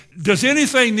said, does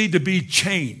anything need to be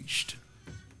changed?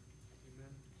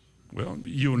 Well,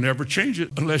 you'll never change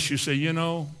it unless you say, you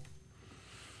know,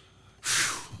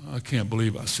 I can't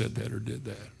believe I said that or did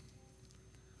that.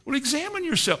 Well, examine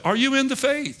yourself. Are you in the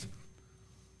faith?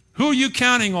 Who are you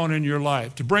counting on in your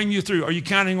life to bring you through? Are you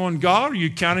counting on God or are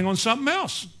you counting on something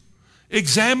else?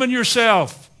 Examine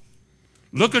yourself.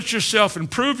 Look at yourself and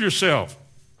prove yourself.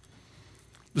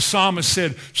 The psalmist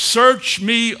said, search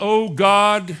me, O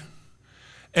God,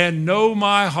 and know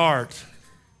my heart,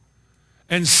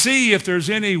 and see if there's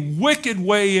any wicked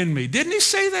way in me. Didn't he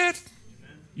say that?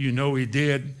 Amen. You know he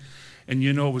did. And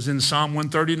you know it was in Psalm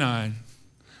 139,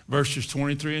 verses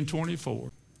 23 and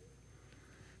 24.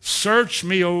 Search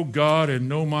me, O God, and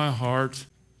know my heart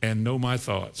and know my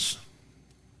thoughts.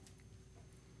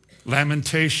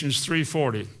 Lamentations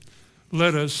 3:40.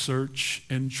 Let us search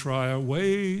and try our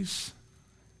ways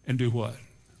and do what?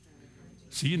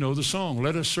 See, you know the song.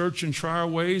 Let us search and try our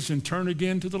ways and turn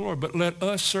again to the Lord. But let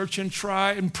us search and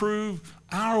try and prove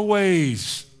our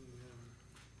ways.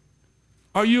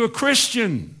 Are you a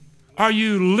Christian? Are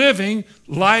you living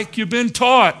like you've been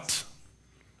taught?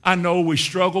 I know we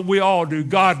struggle. We all do.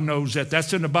 God knows that.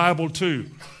 That's in the Bible too.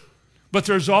 But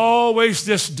there's always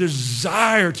this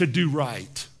desire to do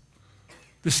right.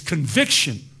 This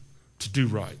conviction to do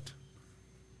right.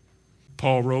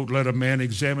 Paul wrote, let a man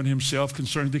examine himself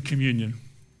concerning the communion.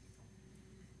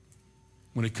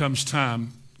 When it comes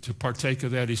time to partake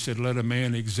of that, he said, let a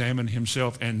man examine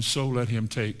himself, and so let him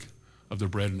take of the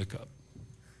bread and the cup.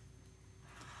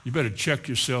 You better check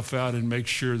yourself out and make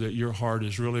sure that your heart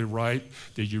is really right,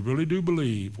 that you really do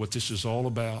believe what this is all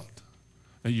about,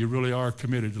 and you really are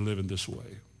committed to living this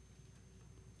way.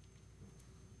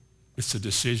 It's a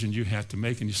decision you have to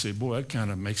make, and you say, boy, that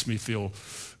kind of makes me feel,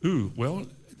 ooh, well,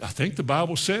 I think the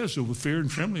Bible says that with fear and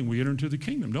trembling we enter into the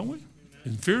kingdom, don't we?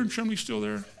 Amen. Is fear and trembling still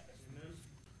there? Amen.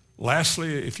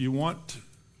 Lastly, if you want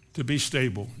to be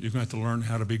stable, you're going to have to learn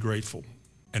how to be grateful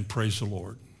and praise the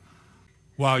Lord.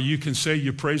 While you can say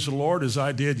you praise the Lord, as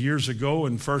I did years ago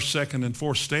in 1st, 2nd, and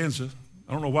 4th stanza,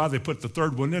 I don't know why they put the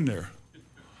 3rd one in there.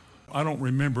 I don't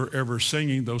remember ever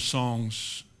singing those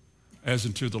songs as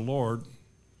unto the Lord.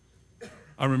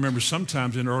 I remember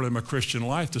sometimes in early in my Christian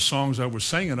life, the songs I was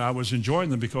singing, I was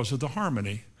enjoying them because of the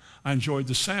harmony. I enjoyed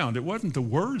the sound. It wasn't the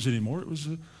words anymore, it was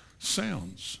the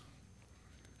sounds.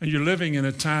 And you're living in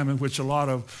a time in which a lot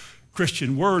of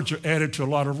Christian words are added to a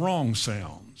lot of wrong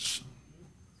sounds.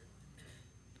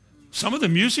 Some of the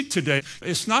music today,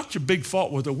 it's not your big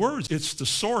fault with the words, it's the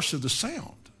source of the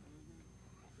sound.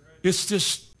 It's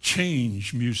this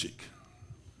change music.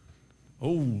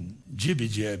 Oh,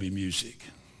 jibby-jabby music.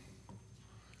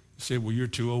 You say, well, you're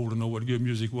too old to know what good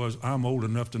music was. I'm old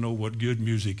enough to know what good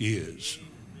music is.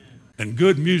 And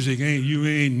good music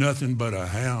ain't nothing but a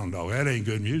hound dog. That ain't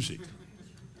good music.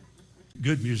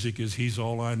 Good music is He's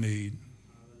all I need.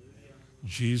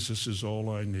 Jesus is all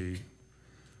I need.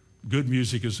 Good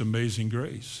music is Amazing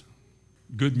Grace.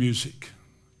 Good music.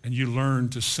 And you learn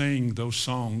to sing those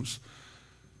songs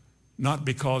not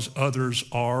because others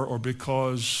are or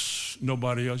because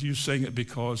nobody else. You sing it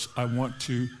because I want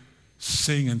to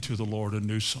sing unto the Lord a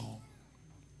new song.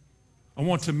 I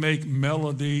want to make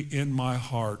melody in my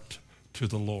heart to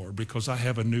the Lord because I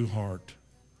have a new heart.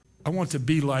 I want to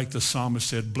be like the psalmist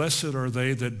said, blessed are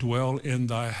they that dwell in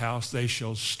thy house. They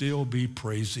shall still be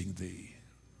praising thee.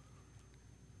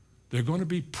 They're going to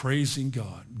be praising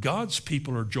God. God's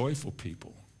people are joyful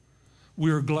people.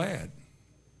 We are glad.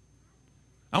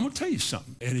 I'm going to tell you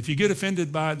something. And if you get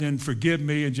offended by it, then forgive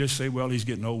me and just say, well, he's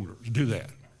getting older. Do that.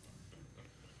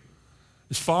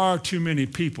 There's far too many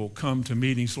people come to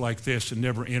meetings like this and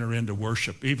never enter into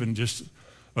worship, even just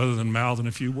other than mouthing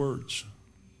a few words.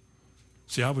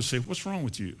 See, I would say, what's wrong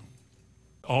with you?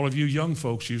 All of you young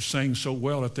folks, you sang so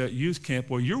well at that youth camp.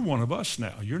 Well, you're one of us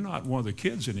now. You're not one of the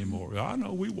kids anymore. I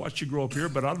know we watch you grow up here,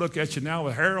 but I look at you now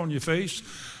with hair on your face.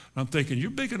 I'm thinking,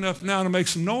 you're big enough now to make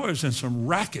some noise and some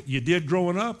racket. You did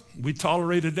growing up. We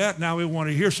tolerated that. Now we want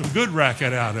to hear some good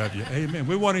racket out of you. Amen.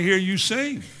 We want to hear you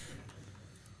sing.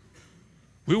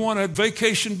 We want a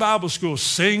Vacation Bible School.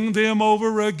 Sing them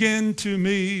over again to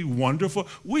me. Wonderful.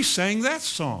 We sang that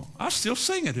song. I still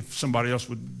sing it if somebody else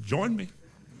would join me.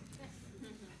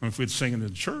 Or if we'd sing it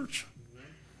in church.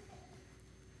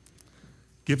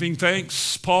 Giving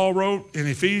thanks, Paul wrote in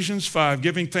Ephesians 5,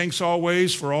 giving thanks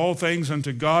always for all things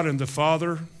unto God and the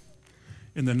Father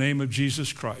in the name of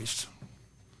Jesus Christ.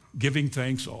 Giving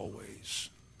thanks always.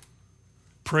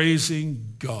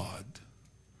 Praising God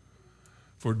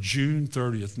for June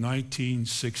 30th,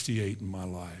 1968 in my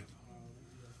life.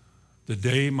 The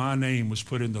day my name was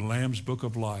put in the Lamb's Book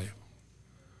of Life.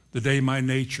 The day my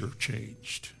nature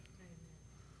changed.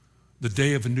 The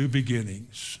day of new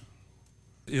beginnings.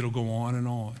 It'll go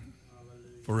on,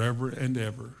 forever and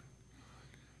ever.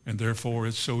 And therefore,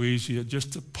 it's so easy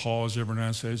just to pause every now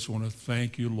and say, I just want to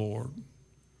thank you, Lord.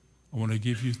 I want to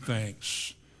give you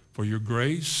thanks for your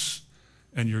grace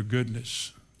and your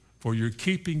goodness, for your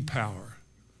keeping power,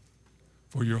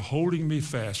 for your holding me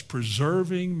fast,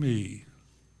 preserving me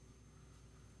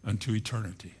unto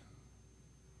eternity.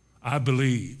 I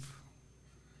believe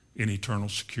in eternal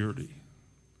security.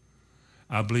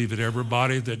 I believe that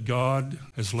everybody that God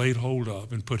has laid hold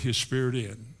of and put his Spirit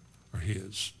in are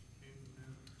his.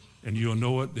 And you'll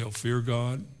know it. They'll fear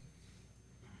God.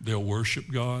 They'll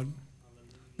worship God.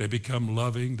 They become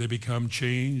loving. They become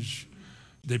changed.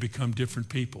 They become different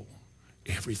people.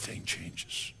 Everything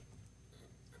changes.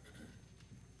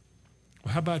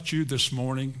 Well, how about you this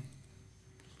morning?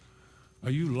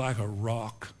 Are you like a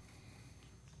rock?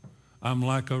 I'm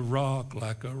like a rock,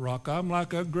 like a rock. I'm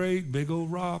like a great big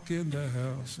old rock in the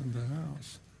house,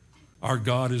 Our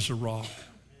God is a rock.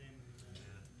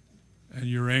 And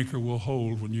your anchor will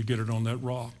hold when you get it on that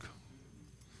rock.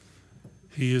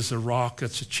 He is a rock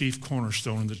that's a chief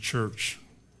cornerstone in the church.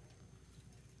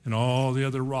 And all the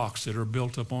other rocks that are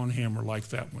built up on him are like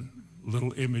that one.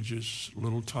 Little images,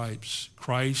 little types,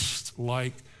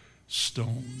 Christ-like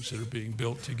stones that are being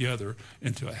built together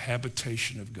into a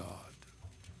habitation of God.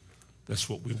 That's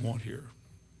what we want here.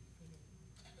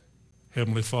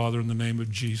 Heavenly Father, in the name of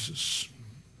Jesus,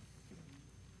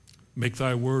 make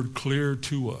thy word clear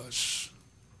to us.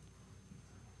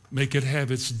 Make it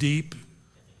have its deep,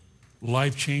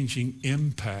 life-changing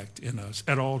impact in us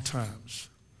at all times.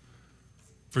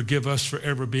 Forgive us for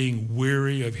ever being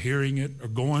weary of hearing it or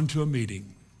going to a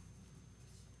meeting,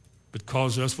 but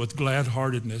cause us with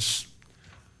glad-heartedness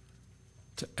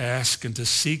to ask and to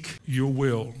seek your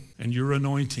will and your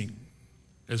anointing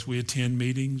as we attend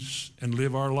meetings and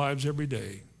live our lives every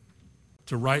day,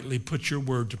 to rightly put your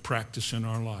word to practice in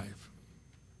our life.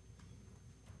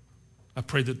 I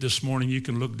pray that this morning you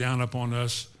can look down upon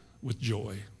us with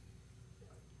joy,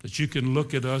 that you can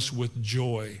look at us with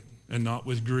joy and not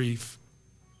with grief,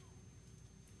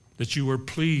 that you are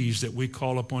pleased that we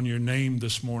call upon your name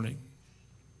this morning,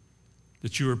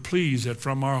 that you are pleased that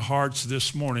from our hearts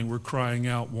this morning we're crying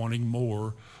out wanting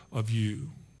more of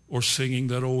you, or singing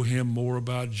that old hymn, More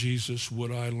About Jesus Would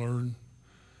I Learn,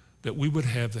 that we would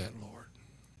have that, Lord.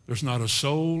 There's not a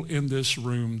soul in this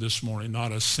room this morning,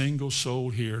 not a single soul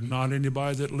here, not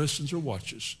anybody that listens or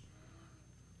watches,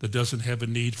 that doesn't have a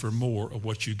need for more of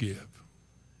what you give.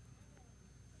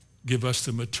 Give us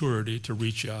the maturity to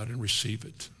reach out and receive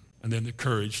it, and then the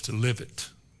courage to live it.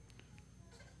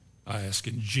 I ask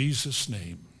in Jesus'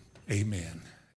 name, amen.